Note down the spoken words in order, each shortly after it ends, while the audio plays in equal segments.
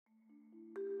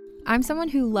I'm someone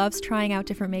who loves trying out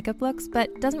different makeup looks,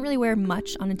 but doesn't really wear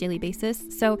much on a daily basis,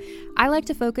 so I like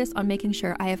to focus on making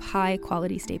sure I have high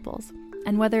quality staples.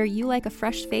 And whether you like a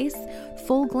fresh face,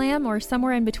 full glam, or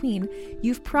somewhere in between,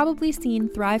 you've probably seen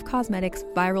Thrive Causemetics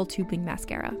Viral Tubing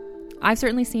Mascara. I've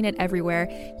certainly seen it everywhere.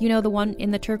 You know, the one in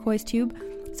the turquoise tube?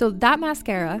 So that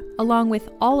mascara, along with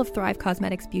all of Thrive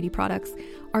Causemetics beauty products,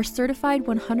 are certified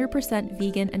 100%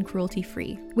 vegan and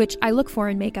cruelty-free, which I look for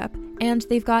in makeup, and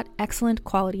they've got excellent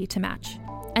quality to match.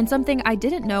 And something I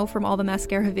didn't know from all the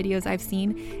mascara videos I've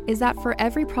seen is that for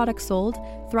every product sold,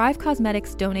 Thrive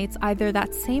Causemetics donates either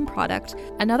that same product,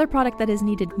 another product that is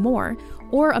needed more,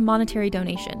 or a monetary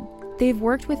donation. They've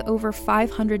worked with over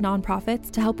 500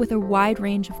 nonprofits to help with a wide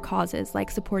range of causes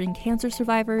like supporting cancer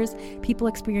survivors, people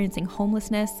experiencing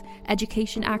homelessness,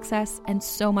 education access, and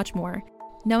so much more.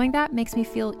 Knowing that makes me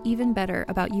feel even better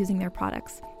about using their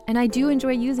products. And I do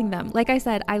enjoy using them. Like I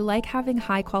said, I like having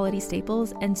high quality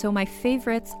staples, and so my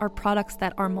favorites are products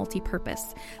that are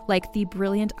multi-purpose, like the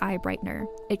Brilliant Eye Brightener.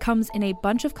 It comes in a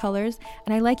bunch of colors,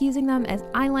 and I like using them as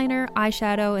eyeliner,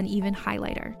 eyeshadow, and even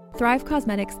highlighter. Thrive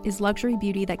Causemetics is luxury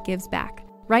beauty that gives back.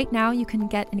 Right now, you can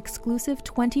get an exclusive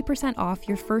 20% off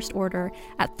your first order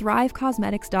at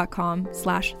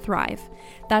thrivecausemetics.com/thrive.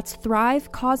 That's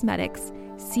Thrive Causemetics,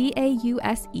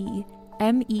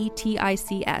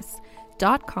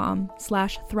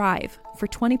 CAUSEMETICS.com/thrive for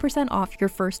 20% off your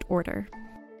first order.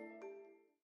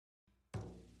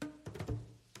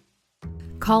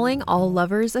 Calling all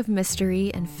lovers of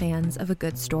mystery and fans of a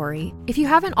good story. If you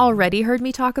haven't already heard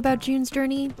me talk about June's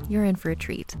Journey, you're in for a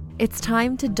treat. It's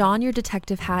time to don your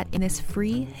detective hat in this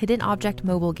free hidden object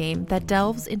mobile game that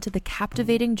delves into the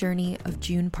captivating journey of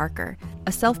June Parker,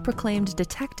 a self-proclaimed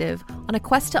detective on a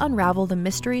quest to unravel the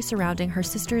mystery surrounding her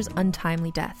sister's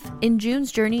untimely death. In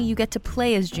June's Journey, you get to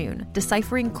play as June,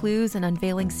 deciphering clues and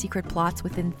unveiling secret plots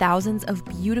within thousands of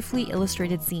beautifully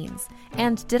illustrated scenes.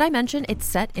 And did I mention it's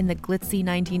set in the glitzy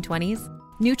 1920s?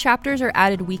 New chapters are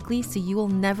added weekly, so you will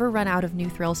never run out of new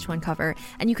thrills to uncover,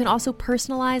 and you can also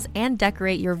personalize and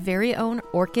decorate your very own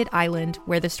Orchid Island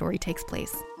where the story takes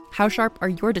place. How sharp are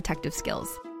your detective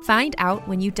skills? Find out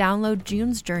when you download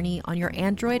June's Journey on your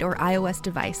Android or iOS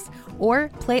device, or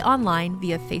play online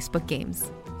via Facebook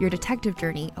Games. Your detective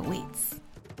journey awaits.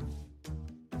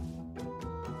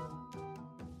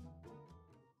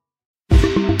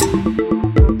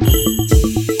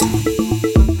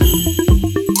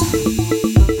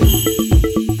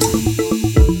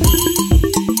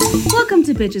 Welcome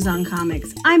to Bitches on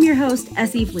Comics. I'm your host,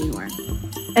 Essie Fleenor.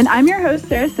 And I'm your host,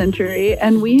 Sarah Century,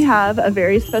 and we have a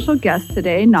very special guest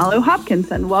today, Nalo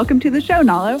Hopkinson. Welcome to the show,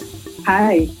 Nalo.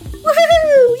 Hi.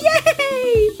 Woohoo!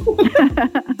 Yay!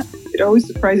 It always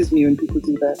surprises me when people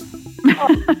do that.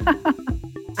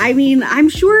 I mean, I'm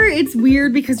sure it's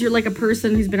weird because you're like a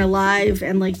person who's been alive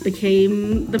and like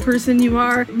became the person you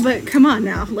are, but come on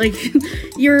now, like,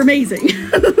 you're amazing.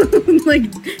 Like,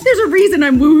 there's a reason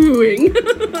I'm woohooing.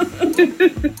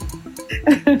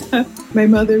 My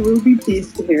mother will be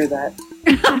pleased to hear that.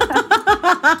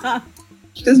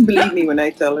 She doesn't believe me when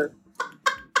I tell her.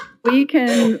 We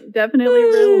can definitely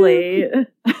relate.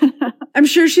 I'm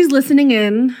sure she's listening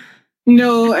in.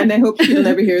 No, and I hope she'll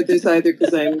never hear this either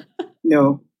because I'm,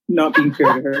 not being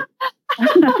fair to her.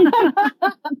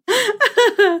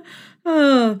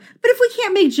 Oh, but if we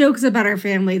can't make jokes about our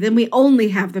family, then we only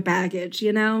have the baggage,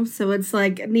 So it's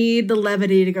like, need the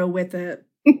levity to go with it.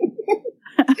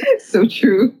 So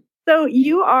true. So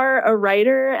you are a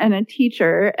writer and a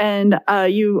teacher, and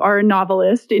you are a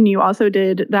novelist, and you also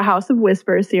did the House of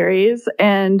Whispers series.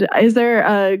 And is there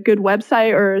a good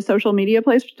website or a social media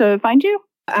place to find you?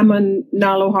 I'm on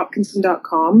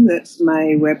nalohopkinson.com. That's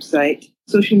my website.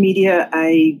 Social media,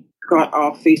 I got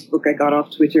off Facebook. I got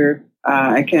off Twitter.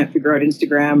 I can't figure out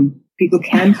Instagram. People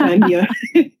can find me on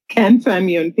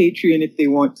Patreon if they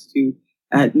want to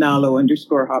at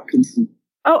Nalo_Hopkinson.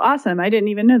 Oh, awesome. I didn't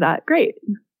even know that. Great.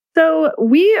 So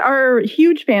we are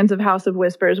huge fans of House of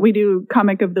Whispers. We do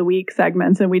Comic of the Week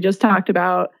segments, and we just talked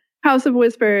about House of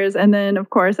Whispers. And then,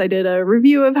 of course, I did a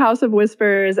review of House of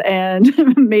Whispers and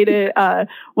made it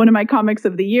one of my comics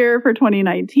of the year for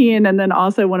 2019, and then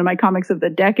also one of my comics of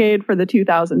the decade for the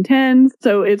 2010s.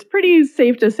 So it's pretty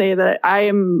safe to say that I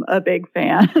am a big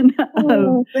fan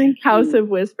of House of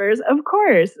Whispers. Of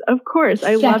course.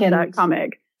 I love that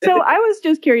comic. So I was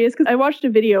just curious because I watched a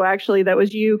video actually that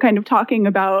was you kind of talking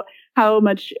about how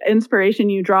much inspiration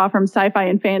you draw from sci-fi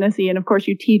and fantasy. And of course,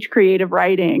 you teach creative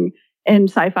writing and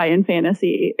sci-fi and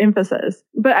fantasy emphasis.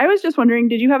 But I was just wondering,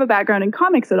 did you have a background in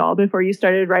comics at all before you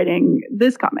started writing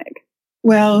this comic?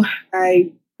 Well,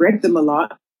 I read them a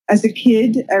lot. As a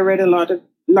kid, I read a lot of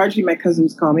largely my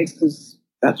cousin's comics because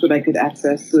That's what I could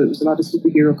access. So it was a lot of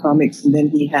superhero comics. And then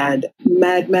he had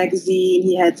Mad Magazine.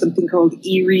 He had something called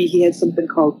Eerie. He had something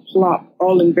called Plop,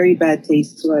 all in very bad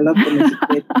taste. So I loved them as a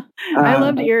kid. I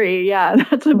loved Eerie. Yeah,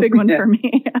 that's a big one for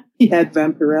me. He had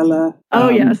Vampirella. Oh,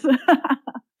 yes.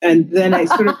 And then I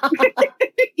sort of,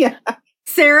 yeah.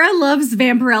 Sarah loves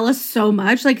Vampirella so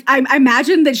much. Like, I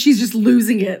imagine that she's just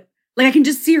losing it. Like, I can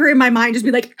just see her in my mind just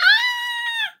be like,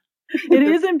 ah! It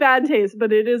is in bad taste,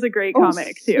 but it is a great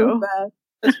comic, so too. Bad.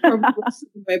 That's probably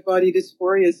when my body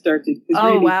dysphoria started.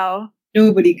 Oh, really, wow.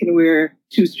 Nobody can wear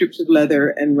 2 strips of leather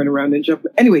and run around and jump.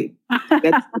 Anyway,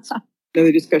 that's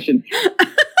another discussion.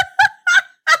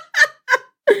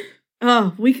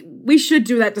 Oh, we should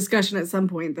do that discussion at some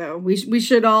point, though. We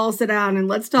should all sit down and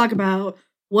let's talk about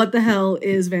what the hell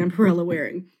is Vampirella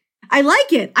wearing. I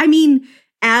like it. I mean,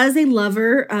 as a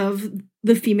lover of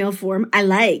the female form, I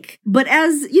like. But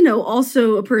as,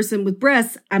 also a person with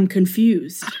breasts, I'm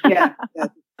confused. Yeah.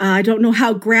 I don't know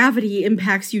how gravity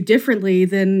impacts you differently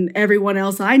than everyone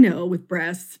else I know with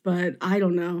breasts, but I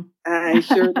don't know. I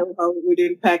sure know how it would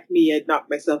impact me. I'd knock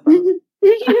myself out.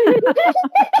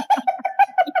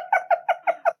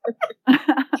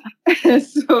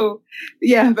 So,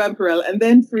 yeah, Vampirella. And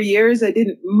then for years, I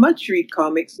didn't much read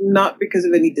comics, not because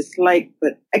of any dislike,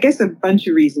 but I guess a bunch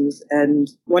of reasons. And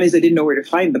one is I didn't know where to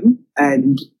find them.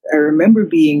 And I remember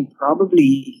being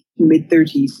probably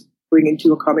mid-30s, going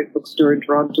into a comic book store in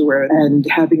Toronto and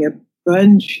having a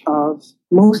bunch of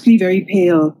mostly very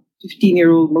pale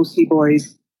 15-year-old, mostly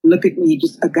boys, look at me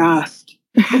just aghast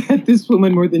at this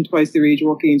woman more than twice their age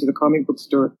walking into the comic book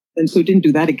store. And so didn't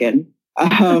do that again.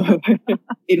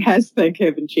 It has, thank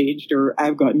heaven, changed, or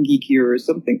I've gotten geekier or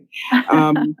something.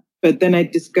 But then I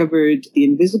discovered The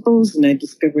Invisibles and I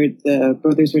discovered the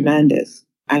Brothers Hernandez.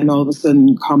 And all of a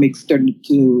sudden, comics started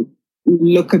to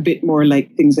look a bit more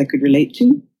like things I could relate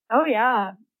to. Oh,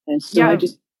 yeah. And so I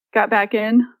just got back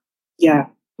in. Yeah.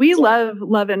 We love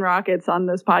Love and Rockets on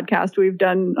this podcast. We've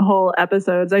done whole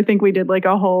episodes. I think we did like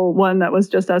a whole one that was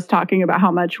just us talking about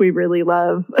how much we really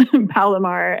love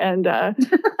Palomar and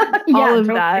all of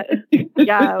that.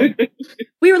 Yeah.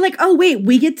 We were like, oh, wait,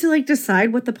 we get to like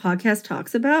decide what the podcast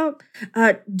talks about.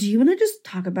 Do you want to just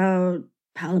talk about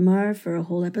Palomar for a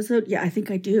whole episode? Yeah, I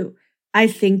think I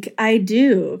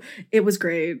do. It was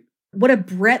great. What a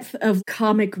breadth of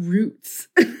comic roots.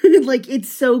 Like, it's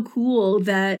so cool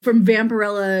that from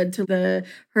Vampirella to the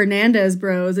Hernandez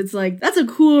bros, it's like, that's a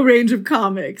cool range of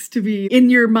comics to be in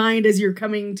your mind as you're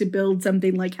coming to build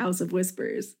something like House of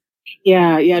Whispers.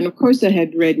 Yeah. And of course I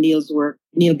had read Neil's work,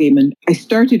 Neil Gaiman. I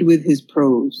started with his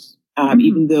prose,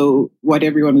 even though what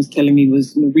everyone was telling me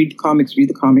was, read the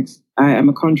comics. I am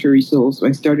a contrary soul, so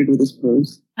I started with his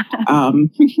prose.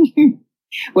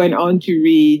 Went on to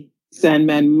read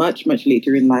Sandman much, much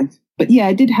later in life. But yeah,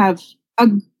 I did have a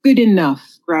good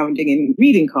enough grounding in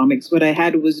reading comics. What I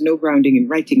had was no grounding in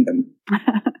writing them.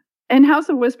 And House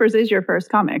of Whispers is your first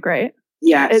comic, right?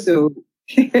 Yeah, so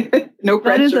no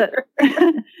pressure.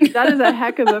 That is a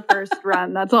heck of a first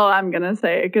run. That's all I'm going to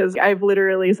say, because I've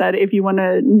literally said, if you want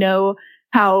to know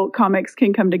how comics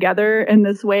can come together in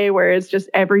this way, where it's just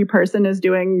every person is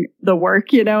doing the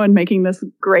work, and making this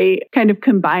great kind of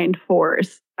combined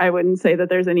force, I wouldn't say that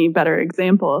there's any better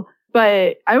example.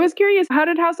 But I was curious, how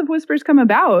did House of Whispers come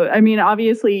about? I mean,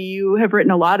 obviously you have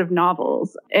written a lot of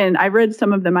novels and I read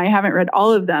some of them. I haven't read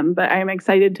all of them, but I'm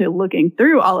excited to looking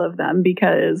through all of them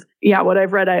because, what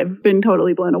I've read, I've been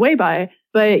totally blown away by.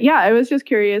 But I was just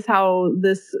curious how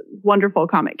this wonderful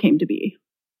comic came to be.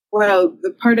 Well,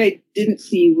 the part I didn't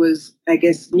see was, I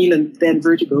guess, Neil and then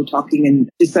Vertigo talking and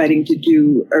deciding to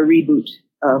do a reboot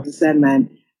of The Sandman.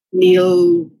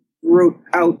 Neil wrote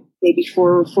out maybe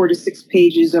 4 to 6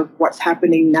 pages of what's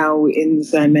happening now in the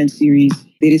Sandman series.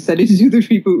 They decided to do the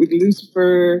reboot with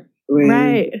Lucifer.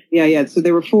 Right. Yeah. So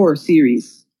there were 4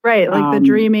 series. Right, like The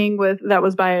Dreaming that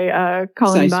was by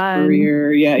Colin Bunn.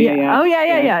 Yeah. Oh,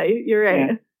 yeah. You're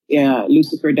right. Yeah,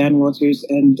 Lucifer, Dan Waters,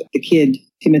 and the kid,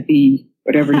 Timothy,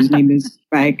 whatever his name is,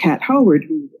 by Kat Howard,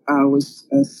 who was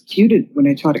a student when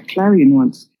I taught at Clarion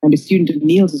once, and a student of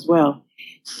Neil's as well.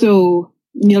 So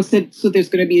Neil said, so there's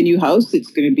going to be a new house.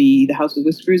 It's going to be the House of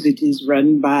Whispers. It is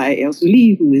run by Elsa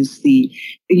Lee, who is the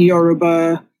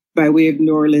Yoruba, by way of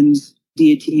New Orleans,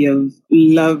 deity of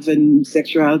love and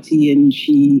sexuality. And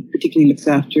she particularly looks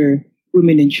after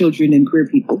women and children and queer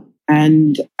people.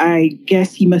 And I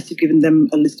guess he must have given them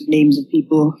a list of names of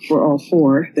people for all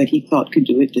 4 that he thought could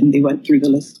do it. And they went through the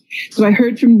list. So I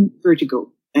heard from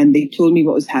Vertigo and they told me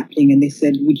what was happening. And they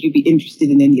said, would you be interested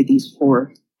in any of these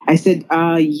 4? I said,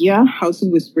 yeah, House of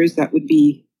Whispers, that would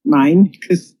be mine,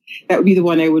 because that would be the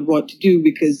one I would want to do,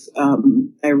 because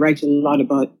I write a lot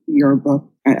about Yoruba.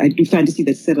 I do fantasy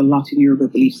that's set a lot in Yoruba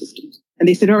belief systems. And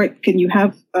they said, all right, can you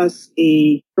have us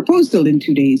a proposal in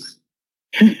 2 days?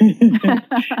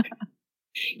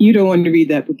 You don't want to read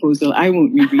that proposal. I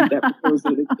won't reread that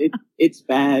proposal. It's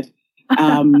bad.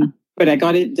 But I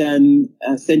got it done,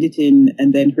 sent it in,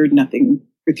 and then heard nothing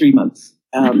for 3 months.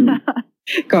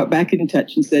 Got back in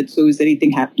touch and said, so is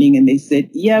anything happening? And they said,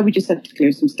 yeah, we just have to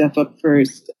clear some stuff up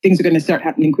first. Things are going to start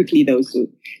happening quickly, though, so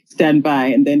stand by.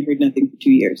 And then heard nothing for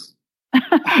 2 years.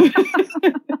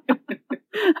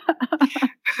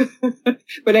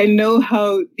 But I know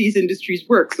how these industries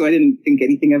work, so I didn't think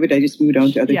anything of it. I just moved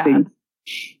on to other things.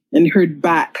 And heard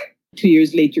back 2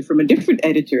 years later from a different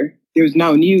editor. There was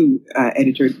now a new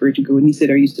editor at Vertigo, and he said,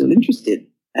 are you still interested?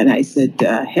 And I said,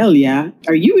 hell yeah.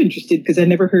 Are you interested? Because I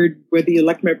never heard whether you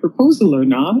like my proposal or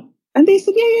not. And they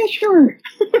said, yeah, sure.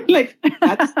 Like,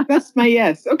 that's my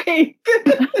yes. Okay.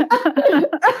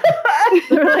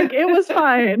 They're like, it was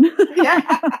fine.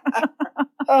 Yeah.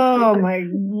 Oh, my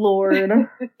Lord.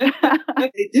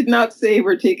 They did not say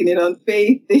we're taking it on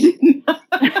faith. They did not.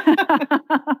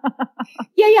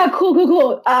 Yeah,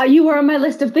 cool. You were on my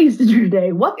list of things to do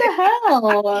today. What the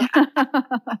hell?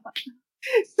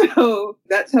 So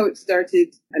that's how it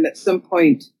started. And at some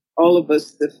point, all of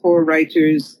us, the 4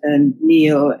 writers and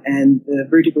Neil and the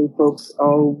Vertigo folks,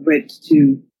 all went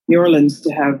to New Orleans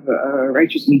to have a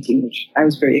writers' meeting, which I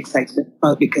was very excited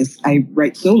about because I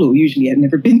write solo usually. I've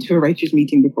never been to a writers'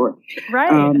 meeting before.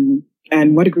 Right.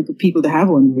 And what a group of people to have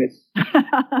one with.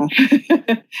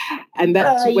 And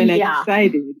that's when I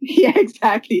decided. Yeah,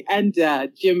 exactly. And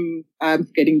Jim, I'm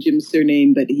forgetting Jim's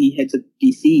surname, but he heads up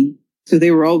DC. So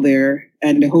they were all there,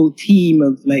 and a whole team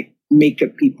of like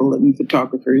makeup people and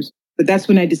photographers. But that's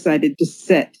when I decided to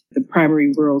set the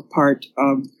primary world part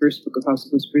of the first book of House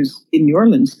of Whispers in New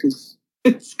Orleans, because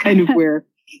it's kind of where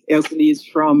Ailsa Lee is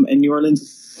from. And New Orleans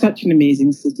is such an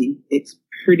amazing city. It's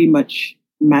pretty much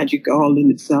magic all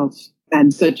in itself,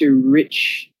 and such a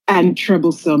rich and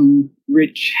troublesome,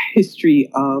 rich history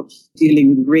of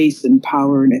dealing with race and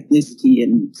power and ethnicity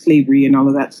and slavery and all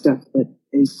of that stuff that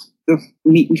is the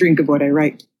meat and drink of what I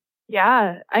write.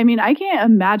 Yeah. I mean, I can't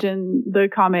imagine the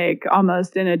comic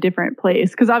almost in a different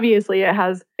place, because obviously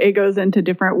it goes into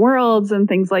different worlds and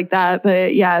things like that.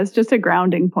 But yeah, it's just a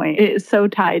grounding point. It's so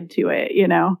tied to it, you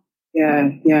know? Yeah.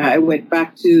 I went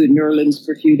back to New Orleans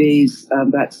for a few days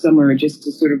that summer just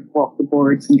to sort of walk the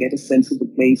boards and get a sense of the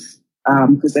place,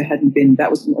 because I hadn't been. That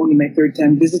was only my 3rd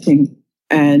time visiting,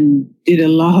 and did a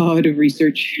lot of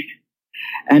research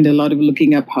and a lot of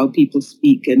looking up how people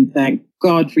speak, and thank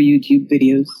God for YouTube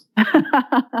videos.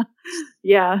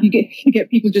 Yeah. You get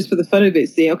people just for the fun of it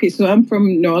say, okay, so I'm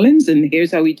from New Orleans and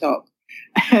here's how we talk.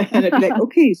 And I'd be like,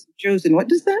 okay, so Josen, what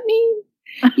does that mean?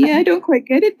 Yeah, I don't quite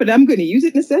get it, but I'm going to use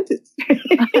it in a sentence.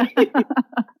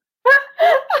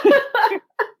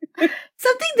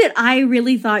 Something that I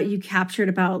really thought you captured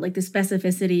about like the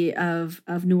specificity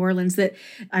of New Orleans that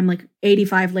I'm like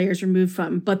 85 layers removed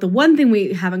from. But the one thing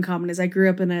we have in common is I grew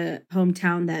up in a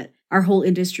hometown that our whole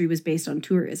industry was based on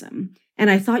tourism. And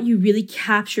I thought you really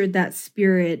captured that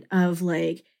spirit of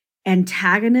like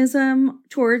antagonism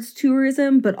towards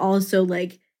tourism, but also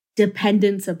like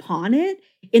dependence upon it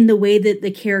in the way that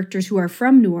the characters who are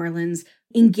from New Orleans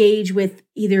engage with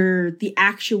either the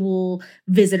actual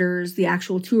visitors, the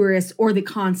actual tourists, or the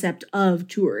concept of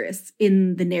tourists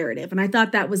in the narrative. And I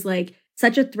thought that was like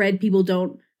such a thread people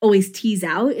don't always tease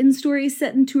out in stories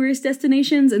set in tourist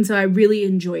destinations. And so I really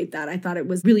enjoyed that. I thought it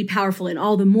was really powerful, and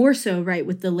all the more so, right,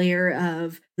 with the layer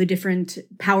of the different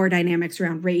power dynamics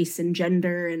around race and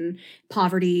gender and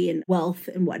poverty and wealth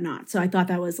and whatnot. So I thought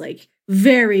that was like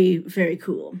very, very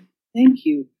cool. Thank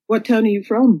you. What town are you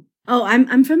from? Oh,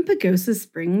 I'm from Pagosa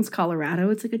Springs, Colorado.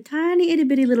 It's like a tiny itty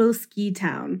bitty little ski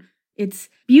town. It's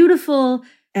beautiful,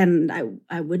 and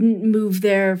I wouldn't move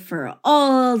there for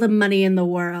all the money in the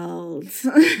world.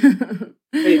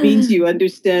 It means you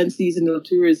understand seasonal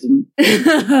tourism.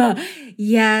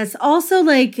 Yes. Also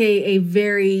like a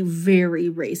very, very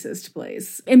racist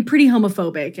place and pretty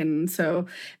homophobic. And so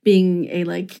being a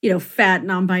like, fat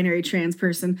non-binary trans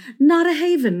person, not a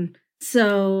haven.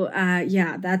 So,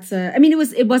 yeah, that's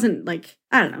it wasn't like,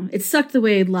 I don't know, it sucked the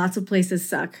way lots of places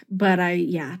suck, but I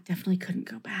definitely couldn't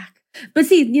go back. But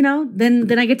see,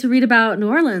 then I get to read about New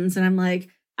Orleans and I'm like,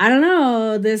 I don't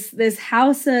know, this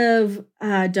House of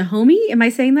Dahomey, am I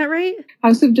saying that right?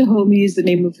 House of Dahomey is the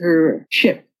name of her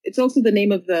ship. It's also the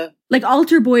name of the... Like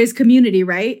Altar Boys community,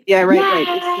 right? Yeah, right.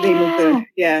 It's the name of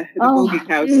the Bogie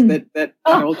house that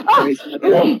Altar Boys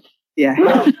had. Yeah.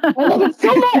 I love it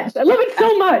so much. I love it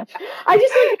so much. I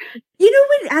just like, you know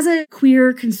what, as a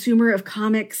queer consumer of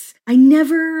comics, I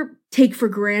never take for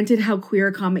granted how queer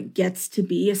a comic gets to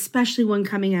be, especially one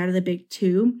coming out of the big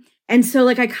two. And so,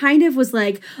 like, I kind of was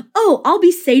like, oh, I'll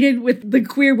be sated with the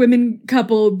queer women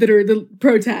couple that are the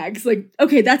pro tags. Like,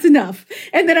 okay, that's enough.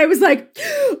 And then I was like,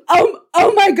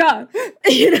 oh my God.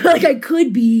 You know, like, I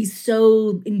could be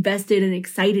so invested and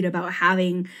excited about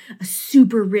having a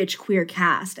super rich queer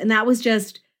cast. And that was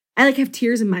just, I like have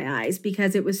tears in my eyes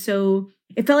because it was so,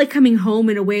 it felt like coming home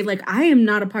in a way. Like, I am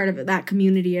not a part of that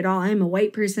community at all. I am a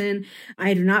white person.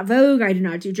 I do not Vogue. I do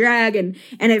not do drag. And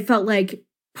it felt like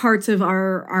parts of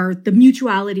the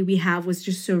mutuality we have was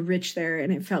just so rich there.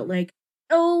 And it felt like,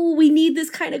 oh, we need this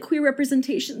kind of queer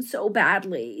representation so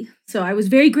badly. So I was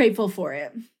very grateful for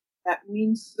it. That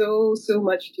means so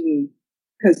much to me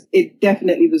because it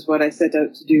definitely was what I set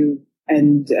out to do.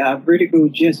 And Vertigo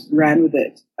just ran with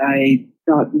it. I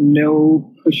got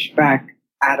no pushback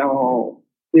at all.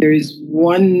 There is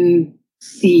one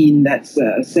scene that's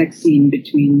a sex scene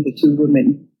between the two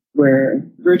women where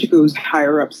Vertigo's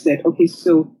higher up said, okay,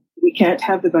 so we can't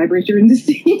have the vibrator in the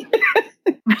scene.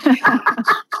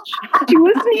 She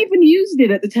wasn't even using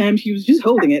it at the time. She was just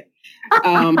holding it.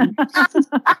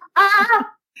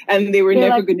 And they were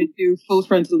never going to do full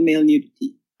frontal male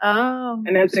nudity. Oh.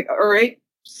 And I was like, all right.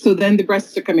 So then the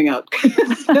breasts are coming out.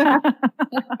 But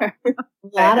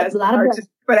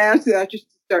I have to just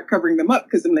start covering them up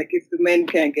because I'm like, if the men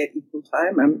can't get equal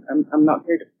time, I'm not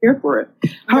here to care for it.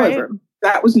 However,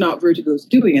 that was not Vertigo's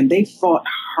doing, and they fought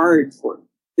hard for it.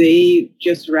 They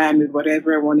just ran with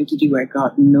whatever I wanted to do. I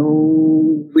got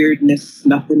no weirdness,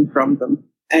 nothing from them.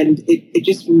 And it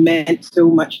just meant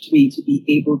so much to me to be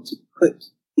able to put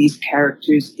these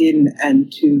characters in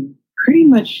and to pretty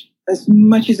much as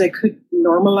I could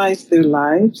normalize their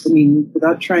lives. I mean,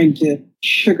 without trying to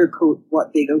sugarcoat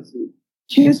what they go through.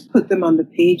 Just put them on the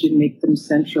page and make them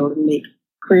central and make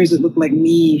queers that look like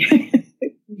me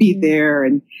be there,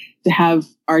 and to have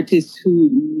artists who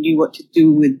knew what to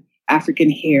do with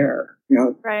African hair. You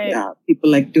know, right. People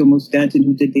like Domo Stanton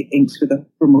who did the inks for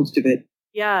most of it.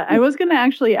 Yeah, I was going to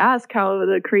actually ask how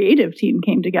the creative team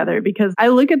came together, because I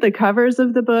look at the covers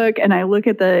of the book and I look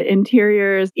at the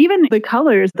interiors, even the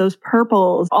colors, those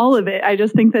purples, all of it. I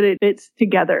just think that it fits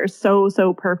together so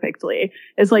perfectly.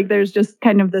 It's like there's just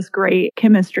kind of this great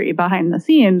chemistry behind the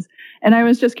scenes. And I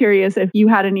was just curious if you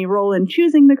had any role in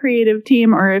choosing the creative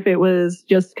team or if it was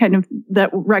just kind of that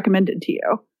recommended to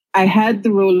you. I had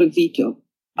the role of veto.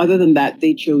 Other than that,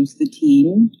 they chose the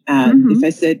team. And if I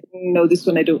said, no, this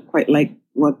one I don't quite like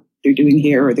what they're doing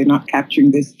here, or they're not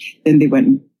capturing this, then they went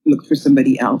and looked for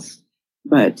somebody else.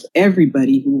 But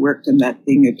everybody who worked on that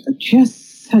thing are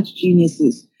just such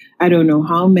geniuses. I don't know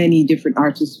how many different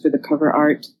artists for the cover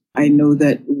art. I know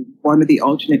that one of the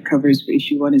alternate covers for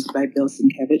issue 1 is by Bill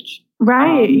Sienkiewicz.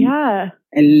 Right, yeah.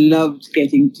 I loved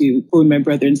getting to phone my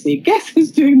brother and say, guess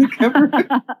who's doing the cover?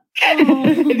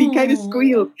 And he kind of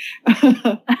squealed.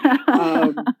 But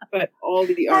all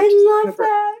the artists. I love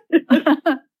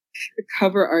that. The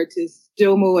cover artists,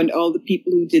 Domo, and all the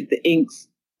people who did the inks.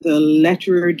 The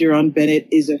letterer, Deron Bennett,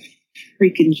 is a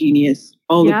freaking genius.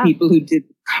 All the people who did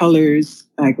colors,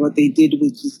 like what they did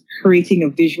was just creating a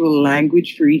visual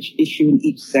language for each issue and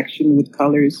each section with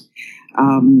colors.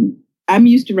 I'm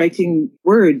used to writing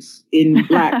words in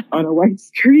black on a white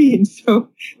screen. So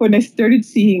when I started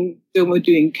seeing Domo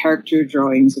doing character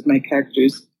drawings of my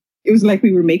characters, it was like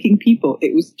we were making people.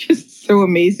 It was just so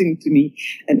amazing to me.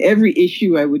 And every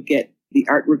issue I would get the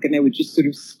artwork and I would just sort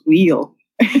of squeal.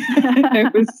 I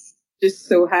was just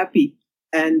so happy.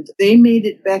 And they made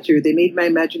it better. They made my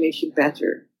imagination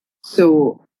better.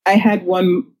 So I had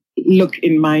one look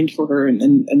in mind for her.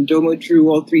 And Domo drew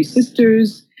all 3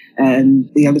 sisters and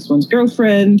the eldest one's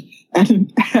girlfriend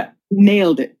and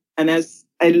nailed it. And as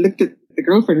I looked at the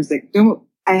girlfriend, I was like, Domo,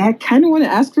 I kind of want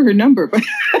to ask for her number, but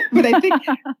I think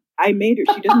I made her.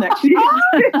 She doesn't actually.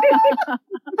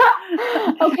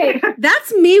 Okay,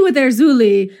 that's me with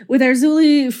Erzuli. With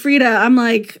Erzuli Frida, I'm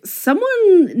like,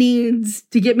 someone needs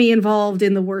to get me involved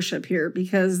in the worship here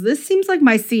because this seems like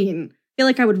my scene. I feel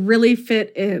like I would really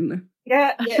fit in.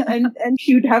 Yeah, and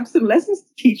she would have some lessons to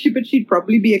teach you, but she'd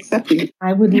probably be accepting.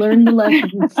 I would learn the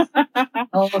lessons.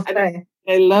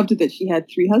 I loved that she had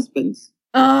 3 husbands.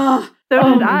 So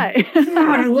did I. God,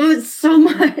 I love it so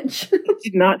much. You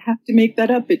did not have to make that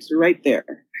up. It's right there.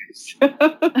 So,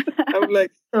 I'm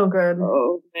like, so good.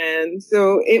 Oh, man.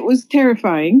 So it was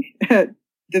terrifying.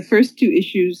 The first 2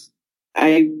 issues,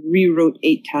 I rewrote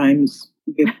 8 times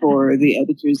before the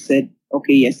editors said,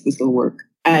 okay, yes, this will work.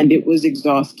 And it was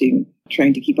exhausting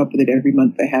trying to keep up with it every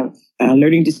month. I have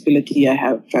learning disability. I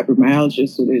have fibromyalgia,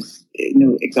 so there's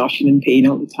exhaustion and pain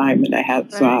all the time. And I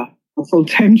have a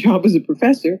full-time job as a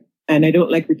professor, and I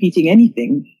don't like repeating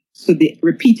anything. So the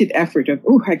repeated effort of,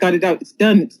 oh, I got it out, it's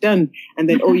done. And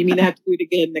then, oh, you mean I have to do it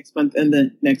again next month and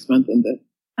the next month and the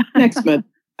next month.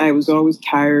 I was always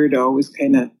tired, always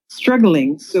kind of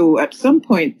struggling. So at some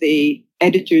point, the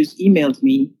editors emailed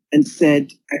me and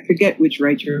said, I forget which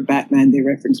writer of Batman they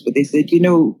referenced, but they said,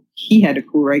 he had a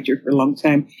co-writer for a long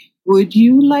time. Would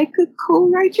you like a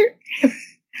co-writer?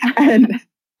 And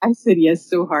I said yes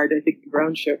so hard, I think the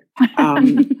ground shook.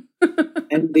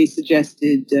 And they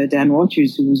suggested Dan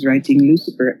Walters, who was writing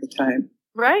Lucifer at the time.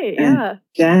 Right, and yeah.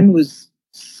 Dan was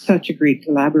such a great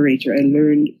collaborator. I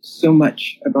learned so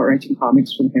much about writing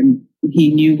comics from him.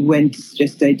 He knew when to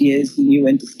suggest ideas. He knew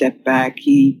when to step back.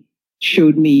 He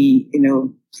showed me,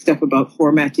 stuff about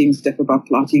formatting, stuff about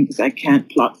plotting, because I can't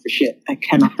plot for shit. I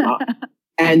cannot plot.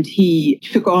 And he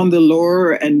took on the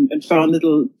lore and found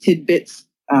little tidbits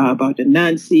about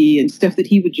Anansi and stuff that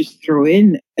he would just throw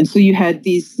in. And so you had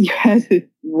a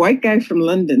white guy from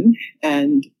London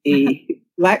and a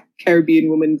Black Caribbean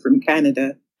woman from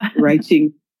Canada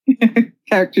writing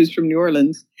characters from New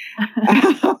Orleans.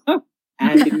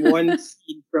 And in one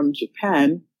scene from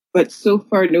Japan. But so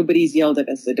far, nobody's yelled at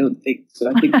us, I don't think. So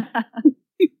I think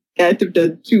we can't have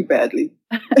done too badly.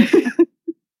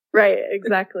 Right,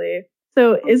 exactly.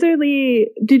 So Iserly,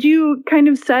 did you kind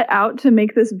of set out to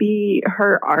make this be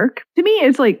her arc? To me,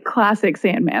 it's like classic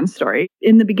Sandman story.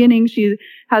 In the beginning, she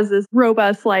has this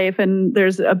robust life and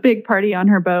there's a big party on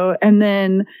her boat. And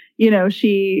then,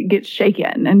 she gets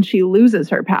shaken and she loses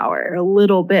her power a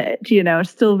little bit,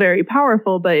 still very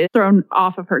powerful, but it's thrown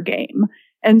off of her game.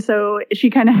 And so she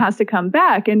kind of has to come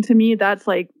back. And to me, that's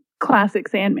like classic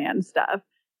Sandman stuff.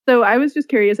 So I was just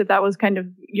curious if that was kind of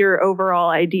your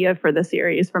overall idea for the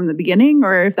series from the beginning,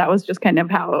 or if that was just kind of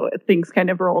how things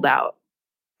kind of rolled out.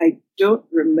 I don't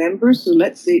remember, so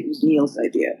let's say it was Neil's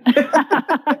idea.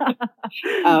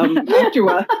 After a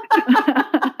while.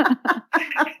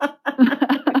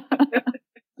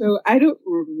 So I don't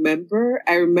remember.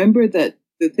 I remember that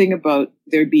the thing about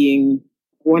there being,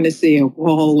 I want to say, a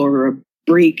wall or a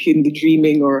break in the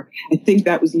dreaming, or I think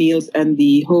that was Neil's, and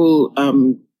the whole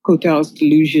Kotal's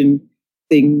delusion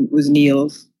thing was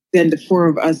Neil's. Then the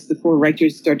four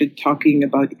writers started talking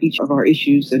about each of our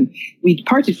issues, and we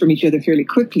parted from each other fairly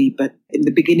quickly. But in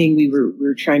the beginning, we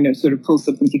were trying to sort of pull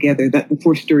something together that the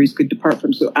four stories could depart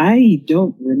from. So I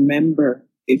don't remember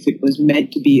if it was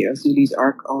meant to be Azuli's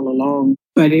arc all along,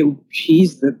 but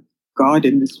she's the god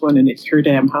in this one, and it's her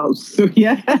damn house. So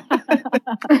yeah.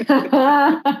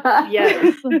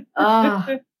 Yes.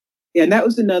 Yeah, and that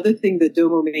was another thing that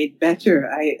Domo made better.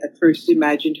 I at first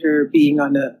imagined her being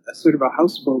on a sort of a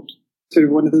houseboat, sort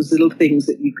of one of those little things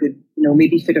that you could,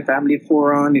 maybe fit a family of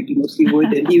four on if you mostly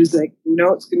would. And he was like,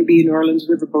 no, it's going to be an Orleans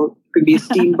riverboat. It's going to be a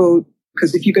steamboat.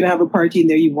 Because if you're going to have a party in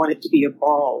there, you want it to be a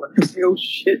ball. And I was like, oh,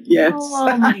 shit, yes.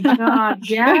 Oh, my God,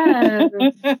 yes.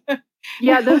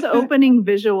 Yeah, those opening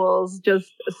visuals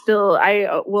just still,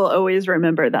 I will always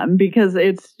remember them because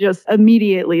it's just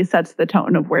immediately sets the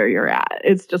tone of where you're at.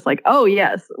 It's just like, oh,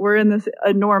 yes, we're in this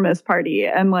enormous party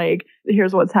and like,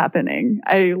 here's what's happening.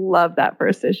 I love that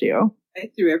first issue. I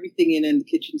threw everything in the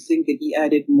kitchen sink and he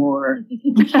added more.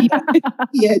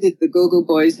 He added the Go-Go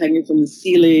Boys hanging from the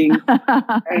ceiling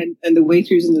and the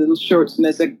waiters in the little shorts. And I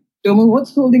was like, Domo,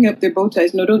 what's holding up their bow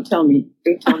ties? No, don't tell me.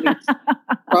 Don't tell me. It's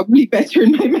probably better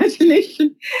in my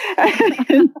imagination.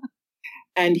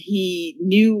 And he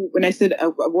knew when I said, I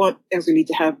want Azulie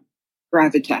to have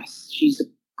gravitas. She's a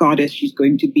goddess. She's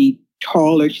going to be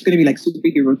taller. She's going to be like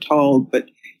superhero tall, but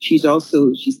she's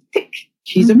thick.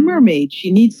 She's a mermaid.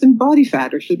 She needs some body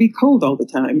fat or she'll be cold all the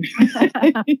time.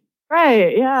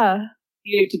 Right, yeah.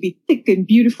 You know, to be thick and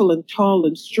beautiful and tall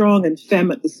and strong and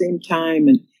femme at the same time.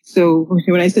 And so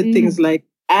when I said things like,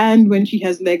 and when she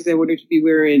has legs, I want her to be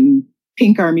wearing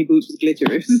pink army boots with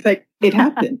glitter. It's like, it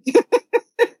happened.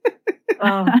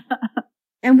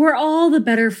 And we're all the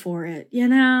better for it,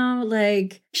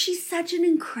 Like, she's such an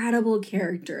incredible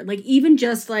character. Like, even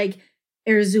just like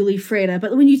Erzulie Freda.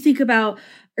 But when you think about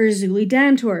Erzulie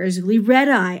Dantor, Erzulie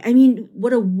Red-Eye, I mean,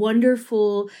 what a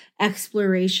wonderful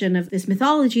exploration of this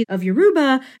mythology of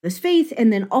Yoruba, this faith,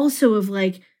 and then also of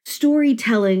like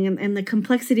storytelling and the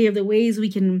complexity of the ways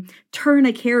we can turn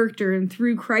a character and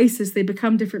through crisis they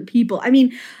become different people. I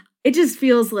mean, it just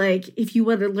feels like if you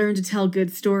want to learn to tell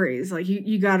good stories, like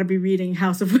you got to be reading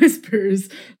House of Whispers.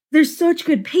 There's such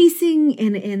good pacing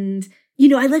and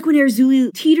I like when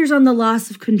Erzulie teeters on the loss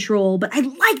of control, but I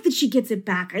like that she gets it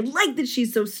back. I like that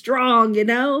she's so strong,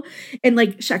 And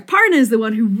like Shakparna is the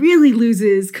one who really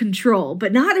loses control,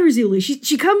 but not Erzulie.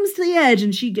 She comes to the edge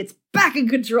and she gets back in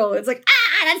control. It's like,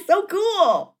 that's so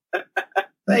cool.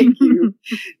 Thank you.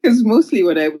 Because mostly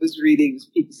what I was reading was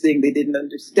people saying they didn't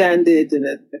understand it. And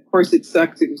of course it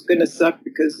sucked. It was going to suck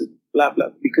because blah, blah,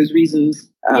 because reasons.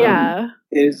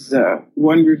 There's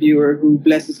one reviewer who,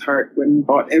 bless his heart, when he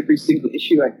bought every single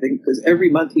issue, I think, because every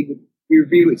month he would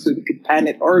review it so he could pan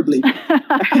it horribly.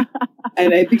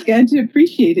 And I began to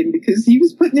appreciate him because he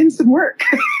was putting in some work.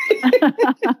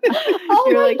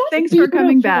 You're like, thanks for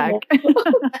coming back.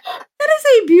 That is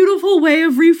a beautiful way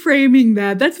of reframing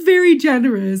that. That's very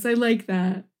generous. I like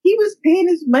that. He was paying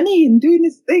his money and doing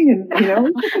his thing,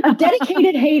 and a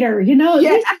dedicated hater.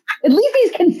 At least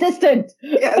he's consistent.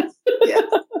 Yes.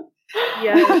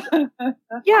 Yes.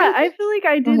 Yeah, I feel like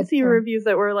I did see reviews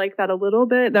that were like that a little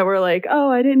bit, that were like, oh,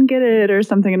 I didn't get it or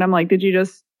something. And I'm like, did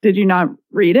you not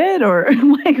read it? Or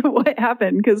like, what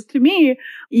happened? Because to me,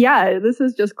 this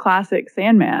is just classic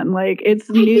Sandman. Like, it's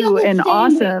new and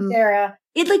awesome. Way, Sarah.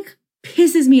 It like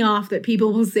pisses me off that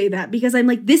people will say that, because I'm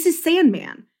like, this is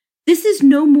Sandman. This is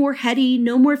no more heady,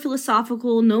 no more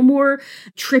philosophical, no more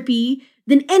trippy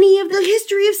than any of the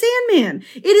history of Sandman.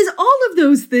 It is all of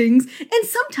those things. And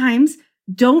sometimes,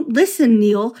 don't listen,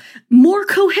 Neil, more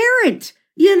coherent.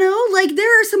 Like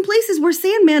there are some places where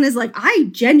Sandman is like, I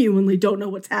genuinely don't know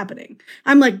what's happening.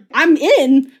 I'm like, I'm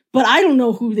in, but I don't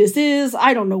know who this is.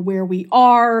 I don't know where we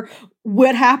are.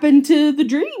 What happened to the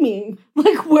dreaming?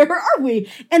 Like, where are we?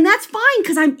 And that's fine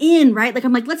because I'm in, right? Like,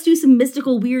 I'm like, let's do some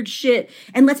mystical weird shit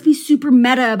and let's be super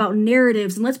meta about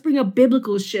narratives and let's bring up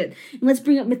biblical shit and let's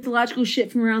bring up mythological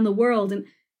shit from around the world. And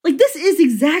like, this is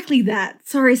exactly that.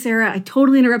 Sorry, Sarah, I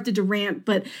totally interrupted to rant,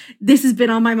 but this has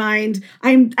been on my mind.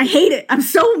 I hate it. I'm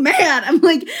so mad. I'm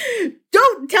like,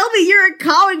 don't tell me you're a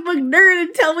comic book nerd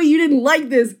and tell me you didn't like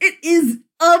this. It is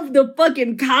of the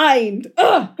fucking kind.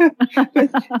 But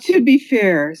to be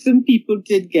fair, some people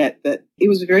did get that it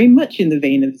was very much in the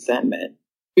vein of Sandman.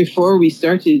 Before we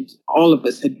started, all of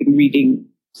us had been reading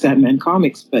Sandman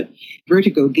comics, but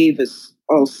Vertigo gave us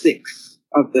all 6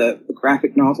 of the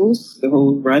graphic novels, the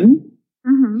whole run.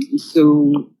 Mm-hmm.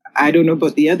 So I don't know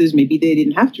about the others. Maybe they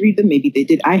didn't have to read them. Maybe they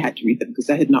did. I had to read them because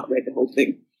I had not read the whole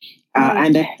thing.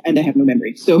 And I have no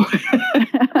memory. So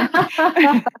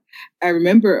I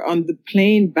remember on the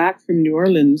plane back from New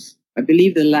Orleans, I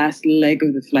believe the last leg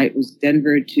of the flight was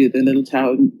Denver to the little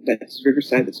town that's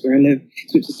Riverside. That's where I live.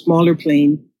 So it's a smaller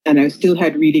plane. And I still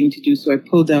had reading to do. So I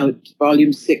pulled out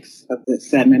volume 6 of the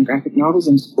Sandman graphic novels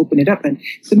and just opened it up. And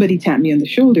somebody tapped me on the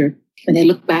shoulder. And I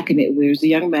looked back and there was a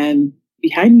young man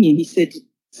behind me. And he said,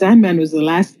 Sandman was the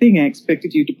last thing I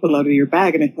expected you to pull out of your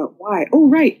bag. And I thought, why? Oh,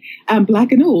 right. I'm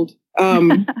black and old.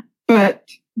 But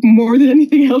more than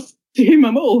anything else, to him,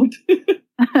 I'm old.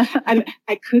 And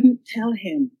I couldn't tell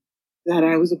him that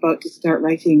I was about to start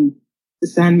writing The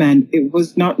Sandman. It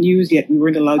was not news yet. We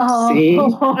weren't allowed to say.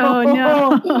 Oh,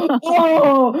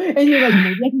 no. And you're like,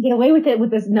 maybe I can get away with it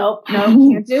with this. Nope,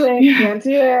 can't do it. Can't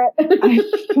do it.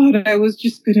 I thought I was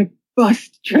just going to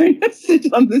bust trying to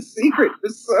sit on the secret for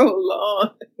so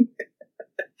long.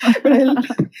 But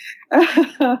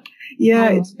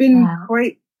it's been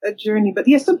quite a journey. But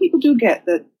some people do get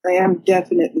that I am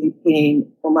definitely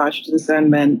paying homage to The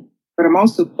Sandman. But I'm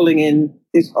also pulling in,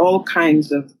 there's all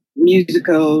kinds of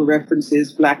musical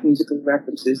references, Black musical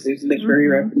references, there's literary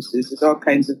references, there's all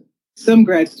kinds of, some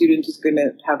grad student is going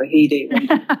to have a heyday.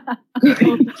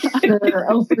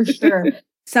 For sure.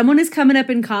 Someone is coming up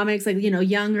in comics, like,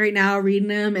 young right now, reading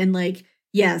them, and like,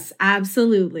 yes,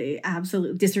 absolutely.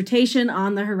 Dissertation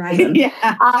on the horizon.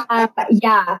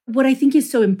 Yeah. What I think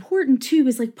is so important too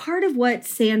is like part of what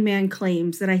Sandman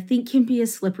claims that I think can be a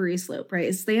slippery slope, right?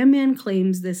 Is Sandman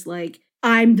claims this like,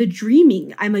 I'm the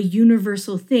dreaming. I'm a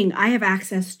universal thing. I have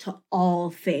access to all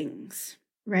things,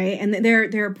 right? And there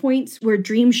are points where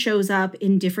dream shows up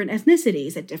in different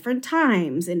ethnicities at different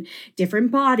times and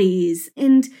different bodies.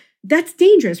 And that's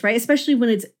dangerous, right? Especially when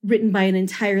it's written by an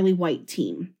entirely white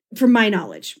team. From my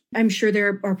knowledge, I'm sure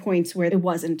there are points where it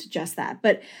wasn't just that.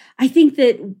 But I think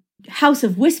that House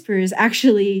of Whispers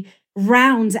actually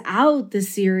rounds out the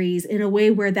series in a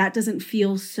way where that doesn't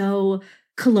feel so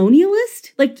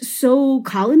colonialist, like so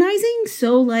colonizing,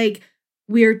 so like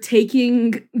we're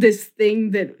taking this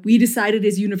thing that we decided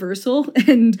is universal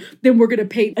and then we're going to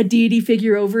paint a deity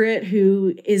figure over it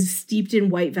who is steeped in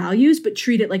white values, but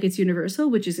treat it like it's universal,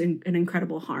 which is an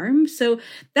incredible harm. So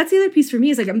that's the other piece for me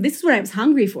is like, this is what I was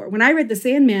hungry for. When I read The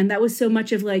Sandman, that was so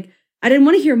much of like, I didn't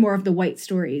want to hear more of the white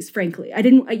stories, frankly. I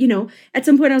didn't, at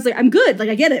some point I was like, I'm good. Like,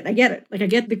 I get it. Like, I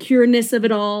get the cureness of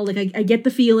it all. Like, I get the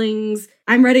feelings.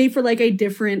 I'm ready for like a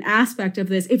different aspect of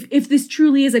this. If this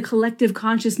truly is a collective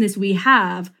consciousness we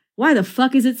have, why the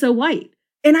fuck is it so white?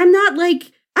 And I'm not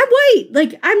like, I'm white.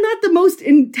 Like, I'm not the most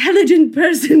intelligent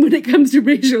person when it comes to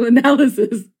racial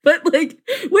analysis. But like,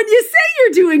 when you say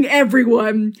you're doing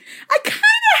everyone, I kind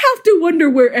of have to wonder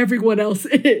where everyone else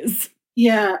is.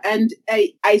 Yeah, and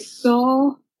I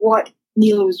saw what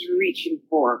Neil was reaching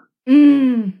for.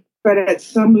 But at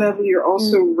some level, you're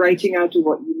also writing out to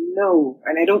what you know.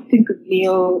 And I don't think of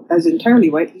Neil as entirely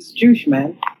white. He's a Jewish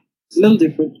man. It's a little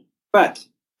different. But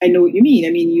I know what you mean. I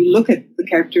mean, you look at the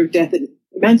character of Death, and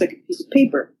the man's like a piece of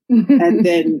paper. And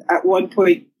then at one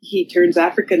point, he turns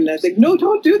African. And I was like, no,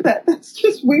 don't do that. That's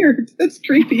just weird. That's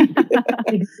creepy.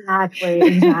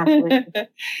 Exactly.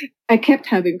 I kept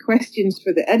having questions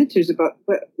for the editors about,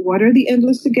 but what are the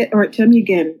endless again? All right, tell me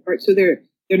again. All right, so they're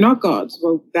not gods.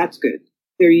 Well, that's good.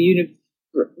 They're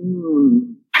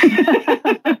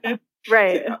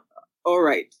Right. All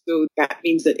right. So that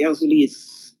means that Elzuli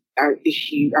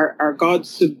are gods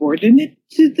subordinate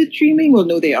to the dreaming? Well,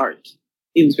 no, they aren't.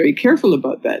 He was very careful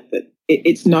about that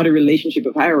it's not a relationship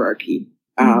of hierarchy,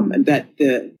 and that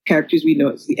the characters we know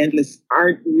as the endless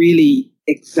aren't really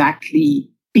exactly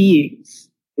beings.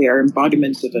 They are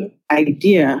embodiments of an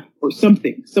idea or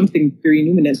something very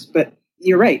numinous. But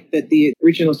you're right that the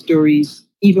original stories,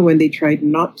 even when they tried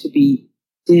not to be,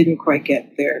 didn't quite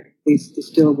get there. They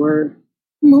still were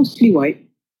mostly white.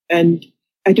 And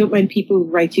I don't mind people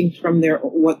writing from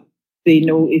what they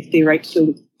know if they write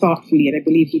so thoughtfully, and I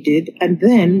believe he did. And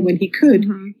then when he could,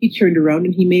 he turned around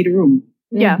and he made a room.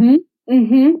 Yeah.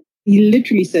 He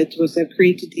literally said to us, I've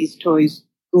created these toys,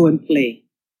 go and play.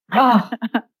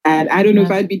 And I don't know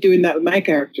if I'd be doing that with my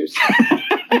characters.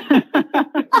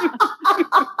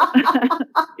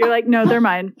 You're like, no, they're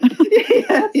mine.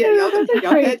 I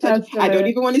don't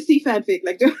even want to see fanfic.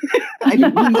 Like, I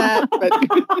didn't mean that, but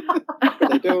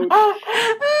I don't.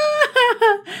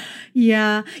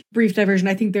 Yeah. Brief diversion.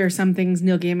 I think there are some things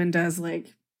Neil Gaiman does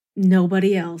like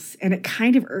nobody else. And it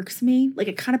kind of irks me. Like,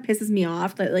 it kind of pisses me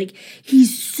off that like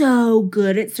he's so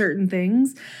good at certain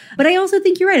things. But I also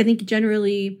think you're right. I think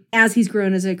generally as he's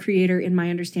grown as a creator, in my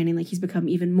understanding, like he's become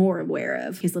even more aware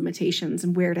of his limitations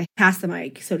and where to pass the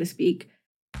mic, so to speak.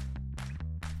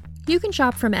 You can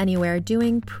shop from anywhere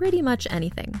doing pretty much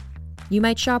anything. You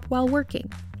might shop while working,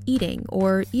 eating,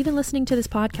 or even listening to this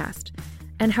podcast.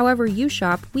 And however you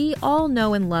shop, we all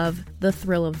know and love the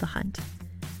thrill of the hunt.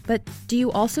 But do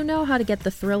you also know how to get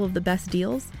the thrill of the best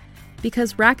deals?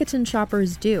 Because Rakuten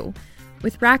shoppers do.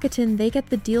 With Rakuten, they get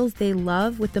the deals they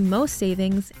love with the most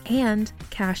savings and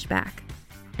cash back.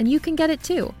 And you can get it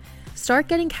too. Start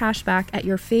getting cash back at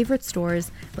your favorite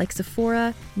stores like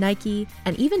Sephora, Nike,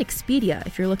 and even Expedia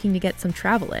if you're looking to get some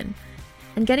travel in.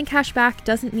 And getting cash back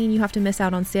doesn't mean you have to miss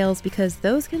out on sales because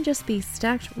those can just be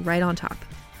stacked right on top.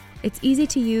 It's easy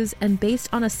to use and based